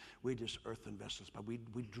 We're just earthen vessels, but we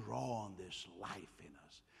draw on this life in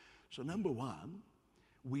us. So number one,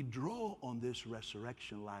 we draw on this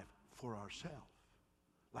resurrection life for ourselves.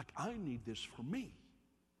 Like, I need this for me.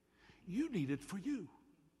 You need it for you.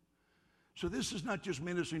 So this is not just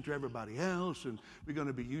ministering to everybody else and we're going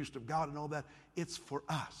to be used of God and all that. It's for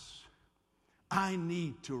us. I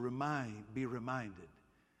need to be reminded.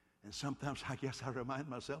 And sometimes I guess I remind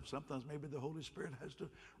myself. Sometimes maybe the Holy Spirit has to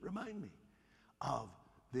remind me of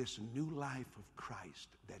this new life of Christ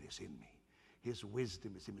that is in me. His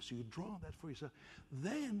wisdom is in me. So you draw on that for yourself.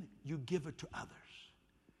 Then you give it to others.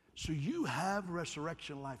 So you have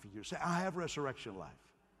resurrection life in you. Say, I have resurrection life.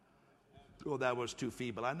 Oh, that was too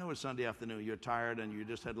feeble. I know it's Sunday afternoon. You're tired and you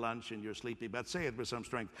just had lunch and you're sleepy, but say it with some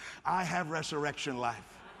strength. I have resurrection life.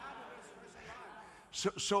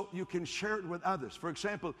 So you can share it with others. For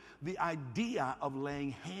example, the idea of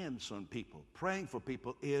laying hands on people, praying for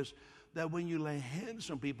people, is that when you lay hands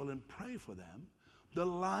on people and pray for them, the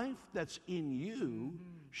life that's in you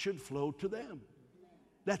should flow to them.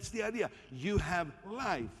 That's the idea. You have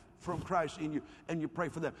life from Christ in you, and you pray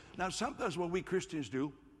for them. Now, sometimes what we Christians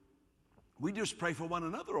do, we just pray for one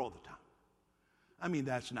another all the time. I mean,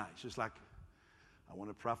 that's nice. It's like, I want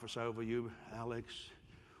to prophesy over you, Alex.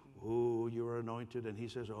 Oh, you're anointed. And he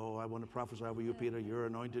says, oh, I want to prophesy over you, Peter. You're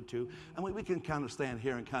anointed too. And we can kind of stand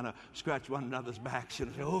here and kind of scratch one another's backs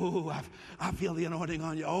and say, oh, I feel the anointing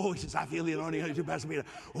on you. Oh, he says, I feel the anointing on you too, Pastor Peter.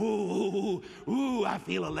 Oh, I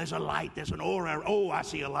feel there's a light. There's an aura. Oh, I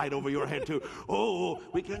see a light over your head too. Oh,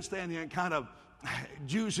 we can stand here and kind of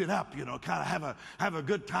juice it up, you know, kind of have a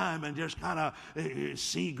good time and just kind of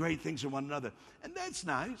see great things in one another. And that's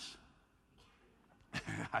nice.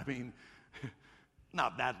 I mean,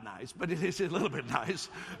 not that nice, but it is a little bit nice,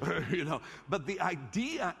 you know. But the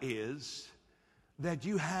idea is that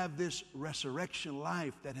you have this resurrection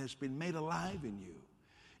life that has been made alive in you.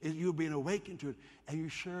 You've been awakened to it, and you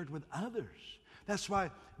share it with others. That's why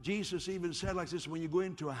Jesus even said like this, when you go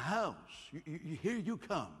into a house, here you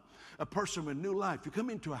come, a person with new life. You come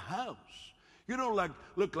into a house. You don't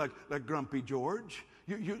look like Grumpy George.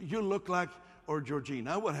 You look like, or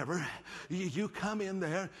Georgina, whatever. You come in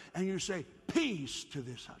there and you say, peace to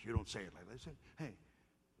this house. You don't say it like that. You say, hey,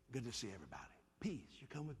 good to see everybody. Peace. You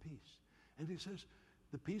come with peace. And he says,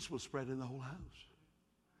 the peace will spread in the whole house.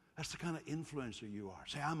 That's the kind of influencer you are.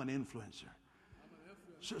 Say, I'm an influencer.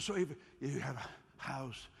 So if you have a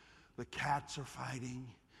house, the cats are fighting.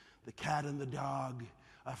 The cat and the dog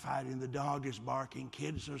are fighting. The dog is barking.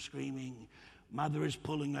 Kids are screaming. Mother is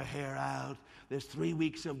pulling her hair out. There's 3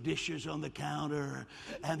 weeks of dishes on the counter,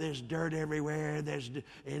 and there's dirt everywhere. There's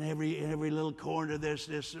in every little corner. There's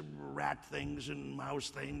this rat things and mouse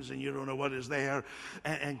things, and you don't know what is there.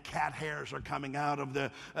 And cat hairs are coming out of the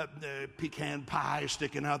pecan pie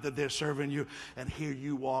sticking out that they're serving you. And here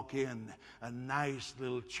you walk in, a nice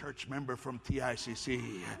little church member from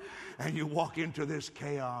TICC, and you walk into this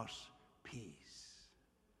chaos. Peace.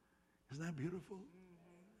 Isn't that beautiful?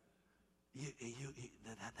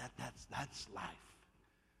 That's life.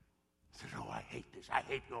 So, oh, I hate this. I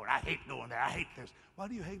hate going there. I hate this. Why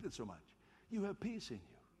do you hate it so much? You have peace in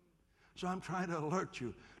you. So I'm trying to alert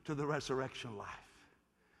you to the resurrection life.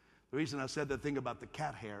 The reason I said that thing about the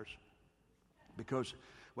cat hairs, because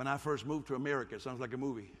when I first moved to America, it sounds like a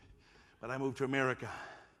movie, but I moved to America.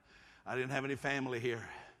 I didn't have any family here.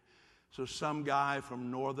 So some guy from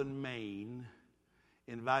northern Maine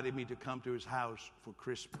invited me to come to his house for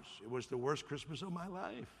Christmas. It was the worst Christmas of my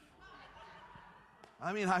life.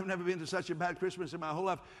 I mean, I've never been to such a bad Christmas in my whole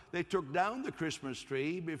life. They took down the Christmas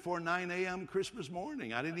tree before 9 a.m. Christmas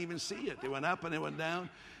morning. I didn't even see it. It went up and it went down.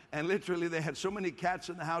 And literally, they had so many cats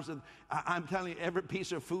in the house that I'm telling you, every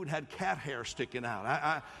piece of food had cat hair sticking out.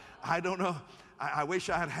 I don't know. I wish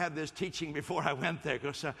I had had this teaching before I went there,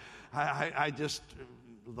 because I just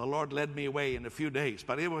the Lord led me away in a few days.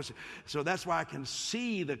 But it was, so that's why I can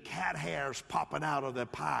see the cat hairs popping out of the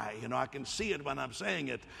pie. You know, I can see it when I'm saying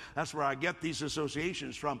it. That's where I get these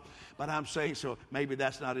associations from. But I'm saying, so maybe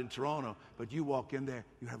that's not in Toronto, but you walk in there,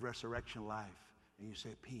 you have resurrection life, and you say,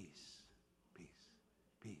 peace, peace,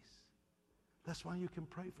 peace. That's why you can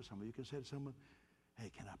pray for someone. You can say to someone,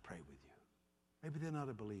 hey, can I pray with you? Maybe they're not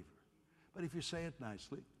a believer. But if you say it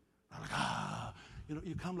nicely, like, you know,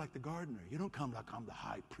 you come like the gardener. You don't come like I'm the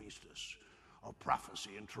high priestess of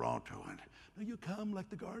prophecy in Toronto. No, you come like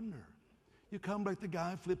the gardener. You come like the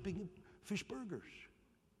guy flipping fish burgers.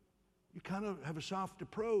 You kind of have a soft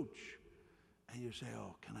approach. And you say,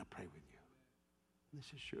 oh, can I pray with you? And they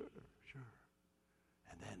say, sure, sure.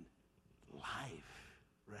 And then life,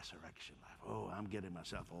 resurrection life. Oh, I'm getting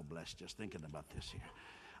myself all blessed just thinking about this here.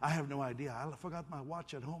 I have no idea. I forgot my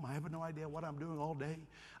watch at home. I have no idea what I'm doing all day.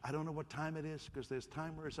 I don't know what time it is because there's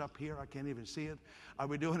timers up here. I can't even see it. Are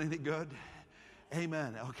we doing any good?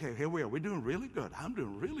 Amen. Okay, here we are. We're doing really good. I'm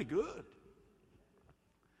doing really good.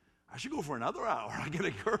 I should go for another hour. I get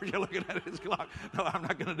encouraged looking at his clock. No, I'm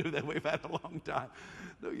not going to do that. We've had a long time.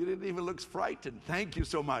 No, you didn't even look frightened. Thank you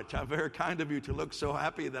so much. I'm very kind of you to look so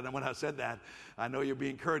happy that when I said that, I know you're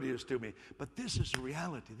being courteous to me. But this is a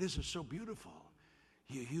reality. This is so beautiful.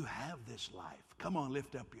 You have this life. Come on,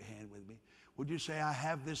 lift up your hand with me. Would you say, I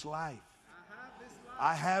have this life?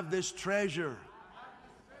 I have this treasure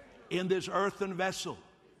in this earthen vessel.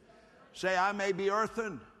 Say, I may be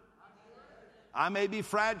earthen. I may be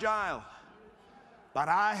fragile. But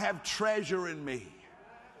I have treasure in me.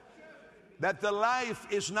 That the life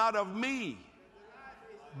is not of me,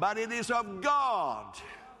 but it is of God.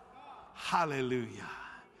 Hallelujah.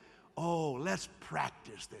 Oh, let's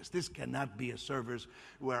practice this. This cannot be a service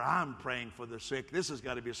where I'm praying for the sick. This has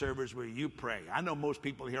got to be a service where you pray. I know most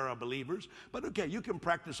people here are believers, but okay, you can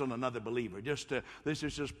practice on another believer. This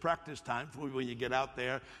is just practice time for when you get out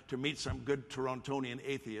there to meet some good Torontonian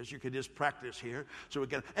atheists. You can just practice here. So we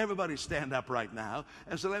can, everybody stand up right now.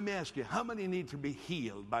 And so let me ask you, how many need to be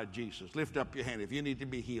healed by Jesus? Lift up your hand if you need to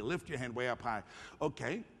be healed. Lift your hand way up high.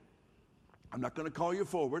 Okay. I'm not going to call you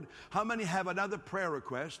forward. How many have another prayer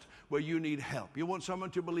request where you need help? You want someone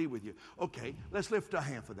to believe with you. Okay, let's lift a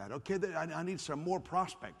hand for that. Okay, I need some more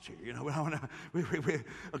prospects here. You know,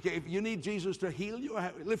 okay, if you need Jesus to heal you,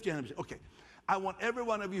 lift your hand and say, okay, I want every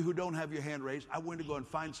one of you who don't have your hand raised, I want you to go and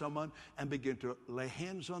find someone and begin to lay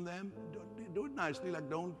hands on them. Do it nicely, like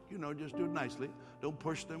don't, just do it nicely. Don't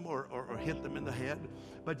push them or hit them in the head,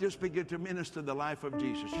 but just begin to minister the life of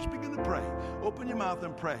Jesus. Just begin to pray. Open your mouth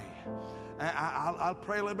and pray. I'll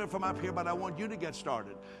pray a little bit from up here, but I want you to get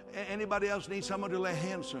started. Anybody else need someone to lay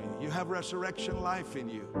hands on you? You have resurrection life in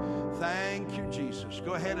you. Thank you, Jesus.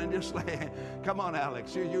 Go ahead and just lay hands. Come on,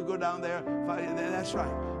 Alex. You go down there. That's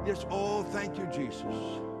right. Just, thank you, Jesus.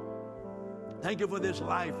 Thank you for this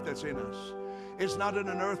life that's in us. It's not in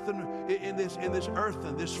this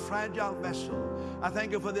earthen, this fragile vessel. I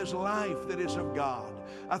thank you for this life that is of God.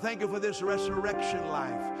 I thank you for this resurrection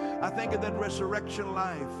life. I thank you that resurrection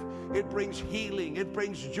life, it brings healing. It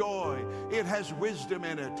brings joy. It has wisdom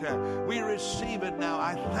in it. We receive it now.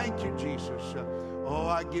 I thank you, Jesus. Oh,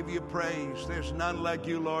 I give you praise. There's none like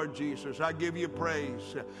you, Lord Jesus. I give you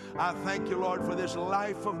praise. I thank you, Lord, for this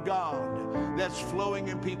life of God that's flowing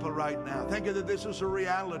in people right now. Thank you that this is a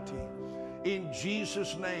reality. In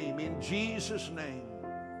Jesus' name, in Jesus' name.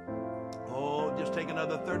 Oh, just take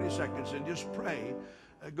another 30 seconds and just pray.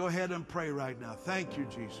 Go ahead and pray right now. Thank you,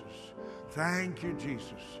 Jesus. Thank you,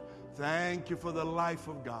 Jesus. Thank you for the life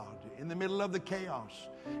of God. In the middle of the chaos,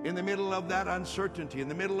 in the middle of that uncertainty, in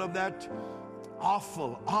the middle of that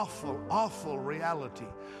awful, awful, awful reality,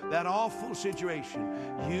 that awful situation,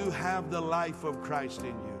 you have the life of Christ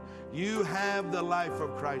in you. You have the life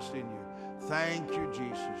of Christ in you. Thank you,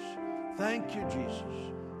 Jesus. Thank you,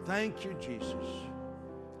 Jesus. Thank you, Jesus.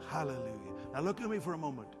 Hallelujah. Now look at me for a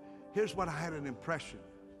moment. Here's what I had an impression.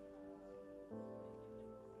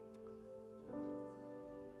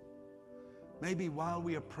 Maybe while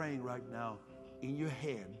we are praying right now, in your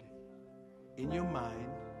head, in your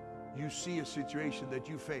mind, you see a situation that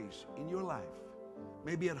you face in your life.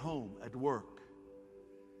 Maybe at home, at work.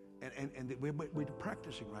 And we're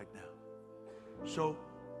practicing right now. So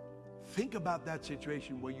think about that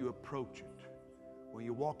situation when you approach it, when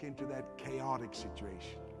you walk into that chaotic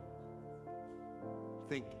situation.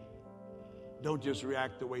 Think, don't just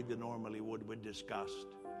react the way they normally would with disgust,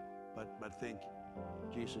 but think,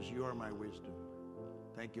 Jesus, you are my wisdom.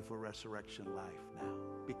 Thank you for resurrection life now.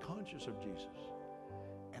 Be conscious of Jesus.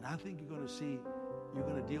 And I think you're going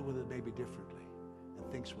to deal with it maybe differently,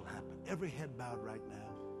 and things will happen. Every head bowed right now.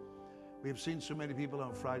 We have seen so many people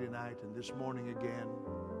on Friday night and this morning again.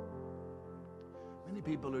 Many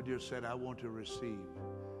people who just said, I want to receive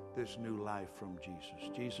this new life from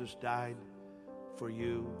Jesus. Jesus died for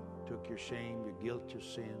you, took your shame, your guilt, your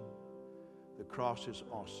sin. The cross is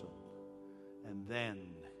awesome. And then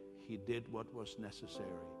he did what was necessary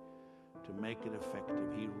to make it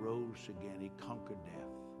effective. He rose again. He conquered death.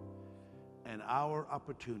 And our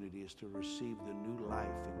opportunity is to receive the new life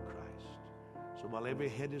in Christ. So while every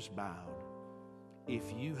head is bowed,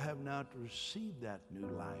 if you have not received that new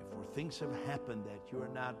life, or things have happened that you are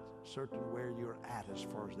not certain where you're at as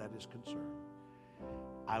far as that is concerned,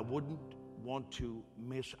 I wouldn't want to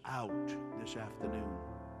miss out this afternoon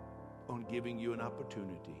on giving you an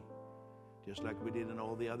opportunity. Just like we did in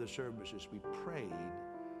all the other services, we prayed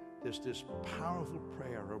this powerful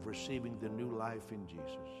prayer of receiving the new life in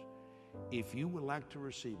Jesus. If you would like to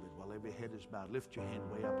receive it, while every head is bowed, lift your hand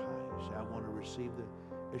way up high. Say, I want to receive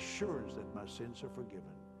the assurance that my sins are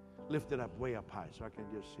forgiven. Lift it up way up high so I can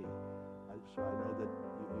just see. So I know that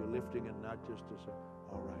you're lifting it not just to say,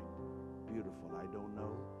 all right, beautiful. I don't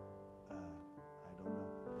know.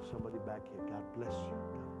 Somebody back here, God bless you.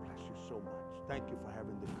 God bless you so much. Thank you for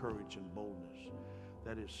having the courage and boldness.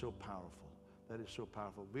 That is so powerful. That is so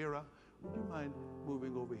powerful. Vera, would you mind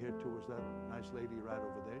moving over here towards that nice lady right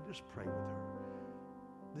over there? Just pray with her.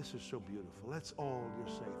 This is so beautiful. Let's all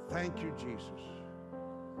just say, thank you, Jesus.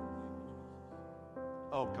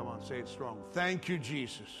 Oh, come on, say it strong. Thank you,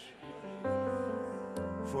 Jesus,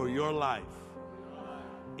 for your life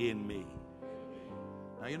in me.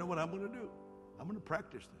 Now, you know what I'm going to do? I'm going to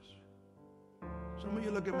practice this. Some of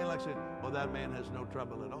you look at me like saying, well, that man has no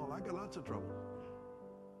trouble at all. I got lots of trouble.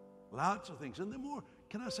 Lots of things. And the more,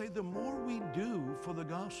 can I say, the more we do for the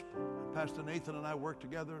gospel. Pastor Nathan and I work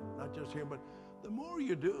together, not just here, but the more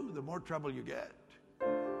you do, the more trouble you get.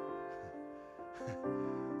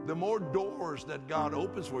 The more doors that God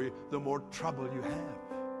opens for you, the more trouble you have.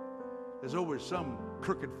 There's always some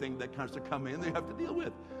crooked thing that comes to come in that you have to deal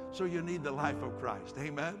with. So you need the life of Christ.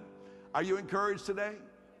 Amen? Are you encouraged today?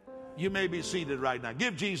 You may be seated right now.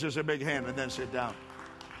 Give Jesus a big hand and then sit down.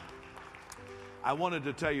 I wanted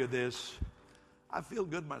to tell you this. I feel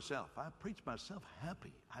good myself. I preach myself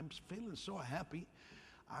happy. I'm feeling so happy.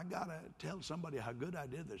 I got to tell somebody how good I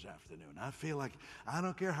did this afternoon. I feel like I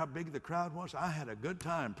don't care how big the crowd was. I had a good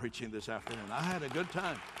time preaching this afternoon. I had a good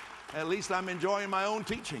time. At least I'm enjoying my own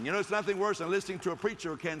teaching. You know, it's nothing worse than listening to a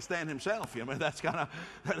preacher who can't stand himself. You know, that's kind of,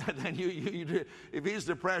 then if he's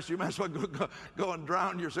depressed, you might as well go and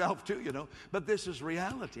drown yourself too, you know. But this is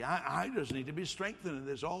reality. I just need to be strengthened in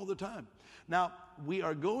this all the time. Now, we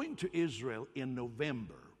are going to Israel in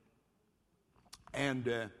November.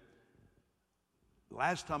 And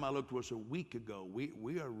last time I looked was a week ago.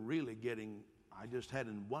 We are really getting... I just had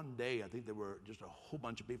in one day, I think there were just a whole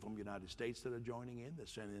bunch of people from the United States that are joining in, that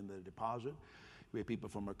sent in the deposit. We have people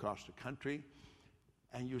from across the country.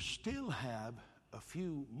 And you still have a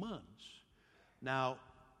few months. Now,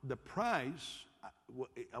 the price,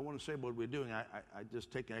 I want to say what we're doing. I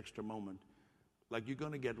just take an extra moment. Like, you're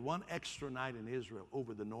going to get one extra night in Israel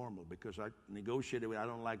over the normal, because I negotiated with,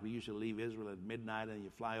 we usually leave Israel at midnight and you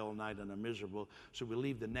fly all night and are miserable. So we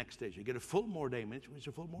leave the next day. So you get a full more day, it's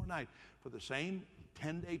a full more night for the same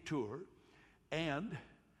 10-day tour. And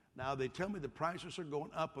now they tell me the prices are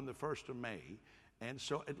going up on the 1st of May. And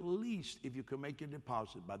so at least if you can make your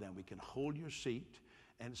deposit by then, we can hold your seat.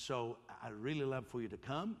 And so I'd really love for you to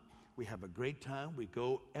come. We have a great time. We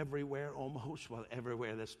go everywhere almost. Well,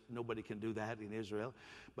 everywhere. Nobody can do that in Israel.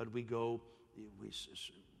 But we travel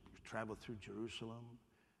through Jerusalem,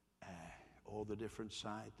 all the different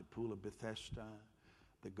sites, the Pool of Bethesda,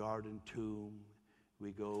 the Garden Tomb.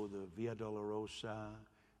 We go the Via Dolorosa.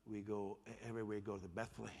 We go everywhere. We go to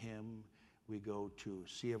Bethlehem. We go to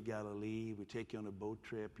Sea of Galilee. We take you on a boat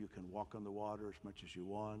trip. You can walk on the water as much as you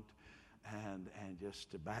want, and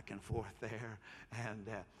just back and forth there.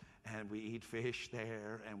 And we eat fish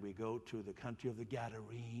there, and we go to the country of the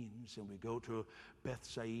Gadarenes, and we go to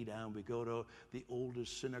Bethsaida, and we go to the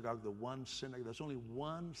oldest synagogue, the one synagogue. There's only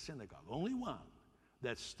one synagogue, only one,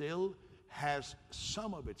 that still has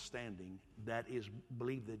some of it standing, that is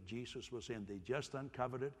believed that Jesus was in. They just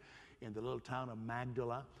uncovered it in the little town of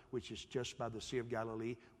Magdala, which is just by the Sea of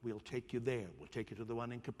Galilee. We'll take you there. We'll take you to the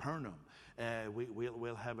one in Capernaum.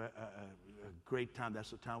 We'll have a great time.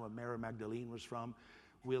 That's the town where Mary Magdalene was from.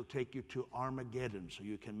 We'll take you to Armageddon so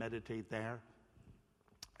you can meditate there.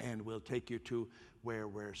 And we'll take you to where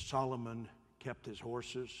Solomon kept his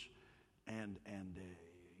horses. And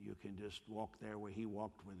you can just walk there where he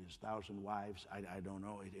walked with his 1,000 wives. I don't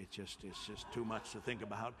know. It's just too much to think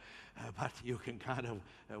about. But you can kind of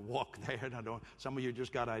walk there. And some of you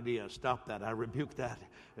just got ideas. Stop that. I rebuke that.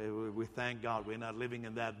 We thank God we're not living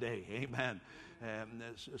in that day. Amen.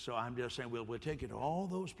 So I'm just saying we'll take you to all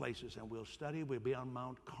those places and we'll study. We'll be on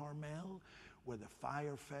Mount Carmel where the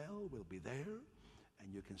fire fell. We'll be there.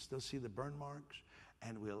 And you can still see the burn marks.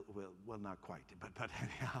 And we'll not quite, but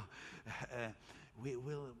anyhow,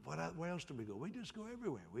 where else do we go? We just go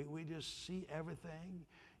everywhere. We just see everything.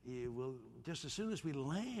 Just as soon as we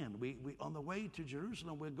land, we on the way to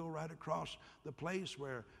Jerusalem, we'll go right across the place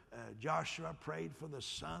where Joshua prayed for the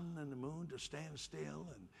sun and the moon to stand still,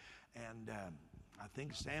 and I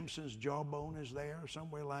think Samson's jawbone is there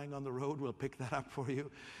somewhere lying on the road. We'll pick that up for you,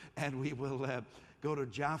 and we will go to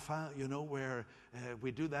Jaffa, where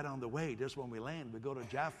we do that on the way, just when we land. We go to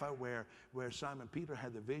Jaffa where Simon Peter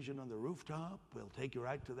had the vision on the rooftop. We'll take you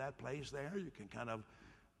right to that place there. You can kind of,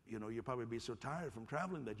 you'll probably be so tired from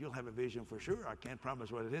traveling that you'll have a vision for sure. I can't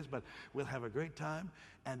promise what it is, but we'll have a great time.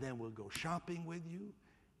 And then we'll go shopping with you.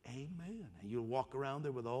 Amen. And you'll walk around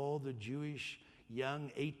there with all the Jewish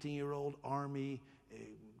young 18-year-old army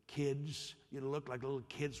kids, look like little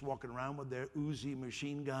kids walking around with their Uzi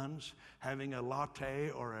machine guns, having a latte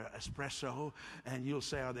or an espresso, and you'll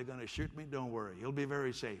say, are they going to shoot me? Don't worry. You'll be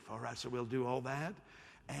very safe. All right, so we'll do all that.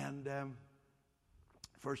 And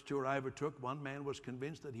first tour I ever took, one man was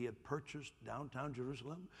convinced that he had purchased downtown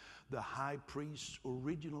Jerusalem the high priest's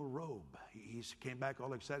original robe. He came back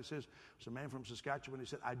all excited. Says, it's a man from Saskatchewan. He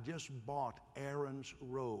said, I just bought Aaron's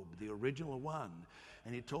robe, the original one.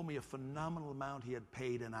 And he told me a phenomenal amount he had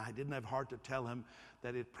paid, and I didn't have heart to tell him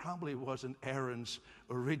that it probably wasn't Aaron's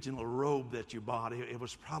original robe that you bought. It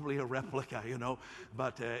was probably a replica,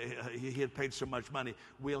 but he had paid so much money.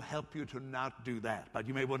 We'll help you to not do that, but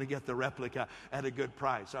you may want to get the replica at a good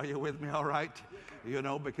price. Are you with me all right?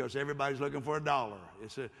 Because everybody's looking for $1.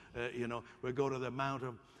 It's we go to the Mount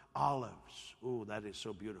of Olives. Oh, that is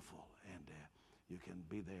so beautiful. And you can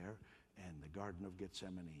be there, and the Garden of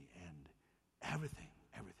Gethsemane, and everything.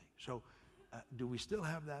 So, do we still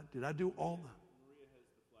have that? Did I do all the? Maria has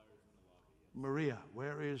the flyers in the lobby. Maria,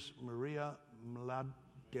 where is Maria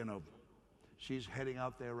Mladinov? She's heading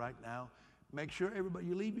out there right now. Make sure everybody,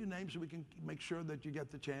 you leave your name so we can make sure that you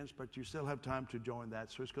get the chance, but you still have time to join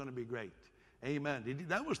that, so it's going to be great. Amen.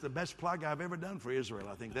 That was the best plug I've ever done for Israel,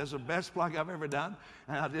 I think. That's the best plug I've ever done,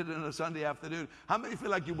 and I did it on a Sunday afternoon. How many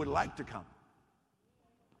feel like you would like to come?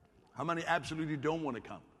 How many absolutely don't want to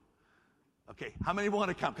come? Okay, how many want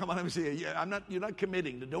to come? Come on, let me see. You're not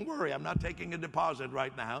committing. Don't worry, I'm not taking a deposit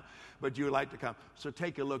right now, but you would like to come. So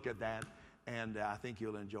take a look at that, and I think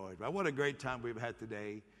you'll enjoy it. Right? What a great time we've had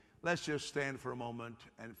today. Let's just stand for a moment.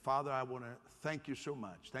 And Father, I want to thank you so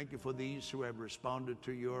much. Thank you for these who have responded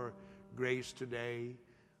to your grace today.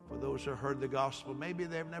 For those who heard the gospel, maybe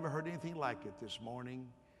they've never heard anything like it this morning,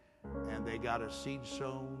 and they got a seed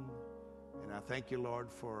sown. And I thank you,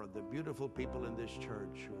 Lord, for the beautiful people in this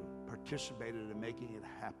church who participated in making it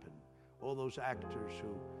happen. All those actors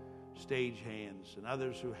who stage hands and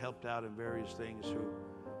others who helped out in various things, who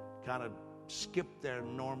kind of skipped their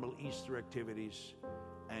normal Easter activities,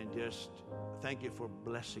 and just thank you for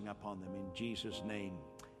blessing upon them in Jesus' name.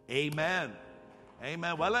 Amen.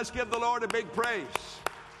 Amen. Well, let's give the Lord a big praise.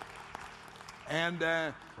 And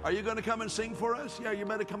are you going to come and sing for us? Yeah, you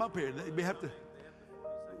better come up here. We have to.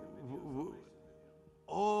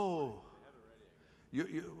 Oh,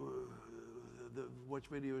 which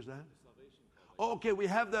video is that? Oh, okay, we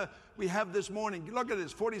have this morning. Look at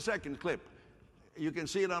this 40-second clip. You can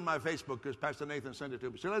see it on my Facebook because Pastor Nathan sent it to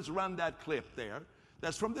me. So let's run that clip there.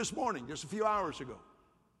 That's from this morning, just a few hours ago.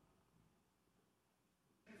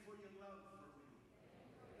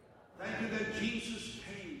 Thank you that Jesus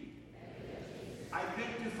came,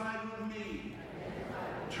 identified with me,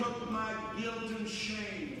 took my guilt and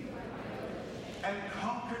shame, and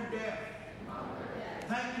conquered death.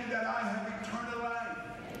 Thank you that I have eternal life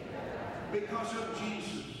because of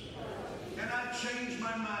Jesus. And I changed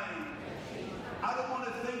my mind. I don't want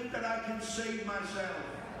to think that I can save myself,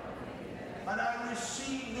 but I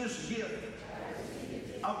receive this gift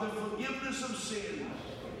of the forgiveness of sins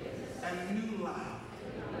and new life.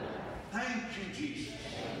 Thank you, Jesus.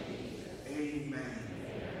 Amen.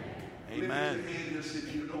 Amen.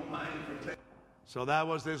 If you don't mind, so that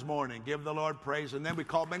was this morning. Give the Lord praise. And then we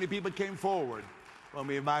called, many people came forward when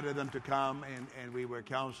we invited them to come, and we were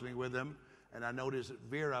counseling with them. And I noticed that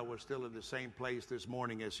Vera was still in the same place this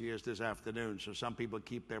morning as she is this afternoon. So some people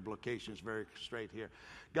keep their locations very straight here.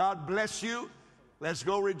 God bless you. Let's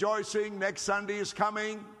go rejoicing. Next Sunday is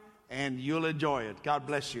coming, and you'll enjoy it. God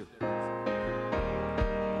bless you.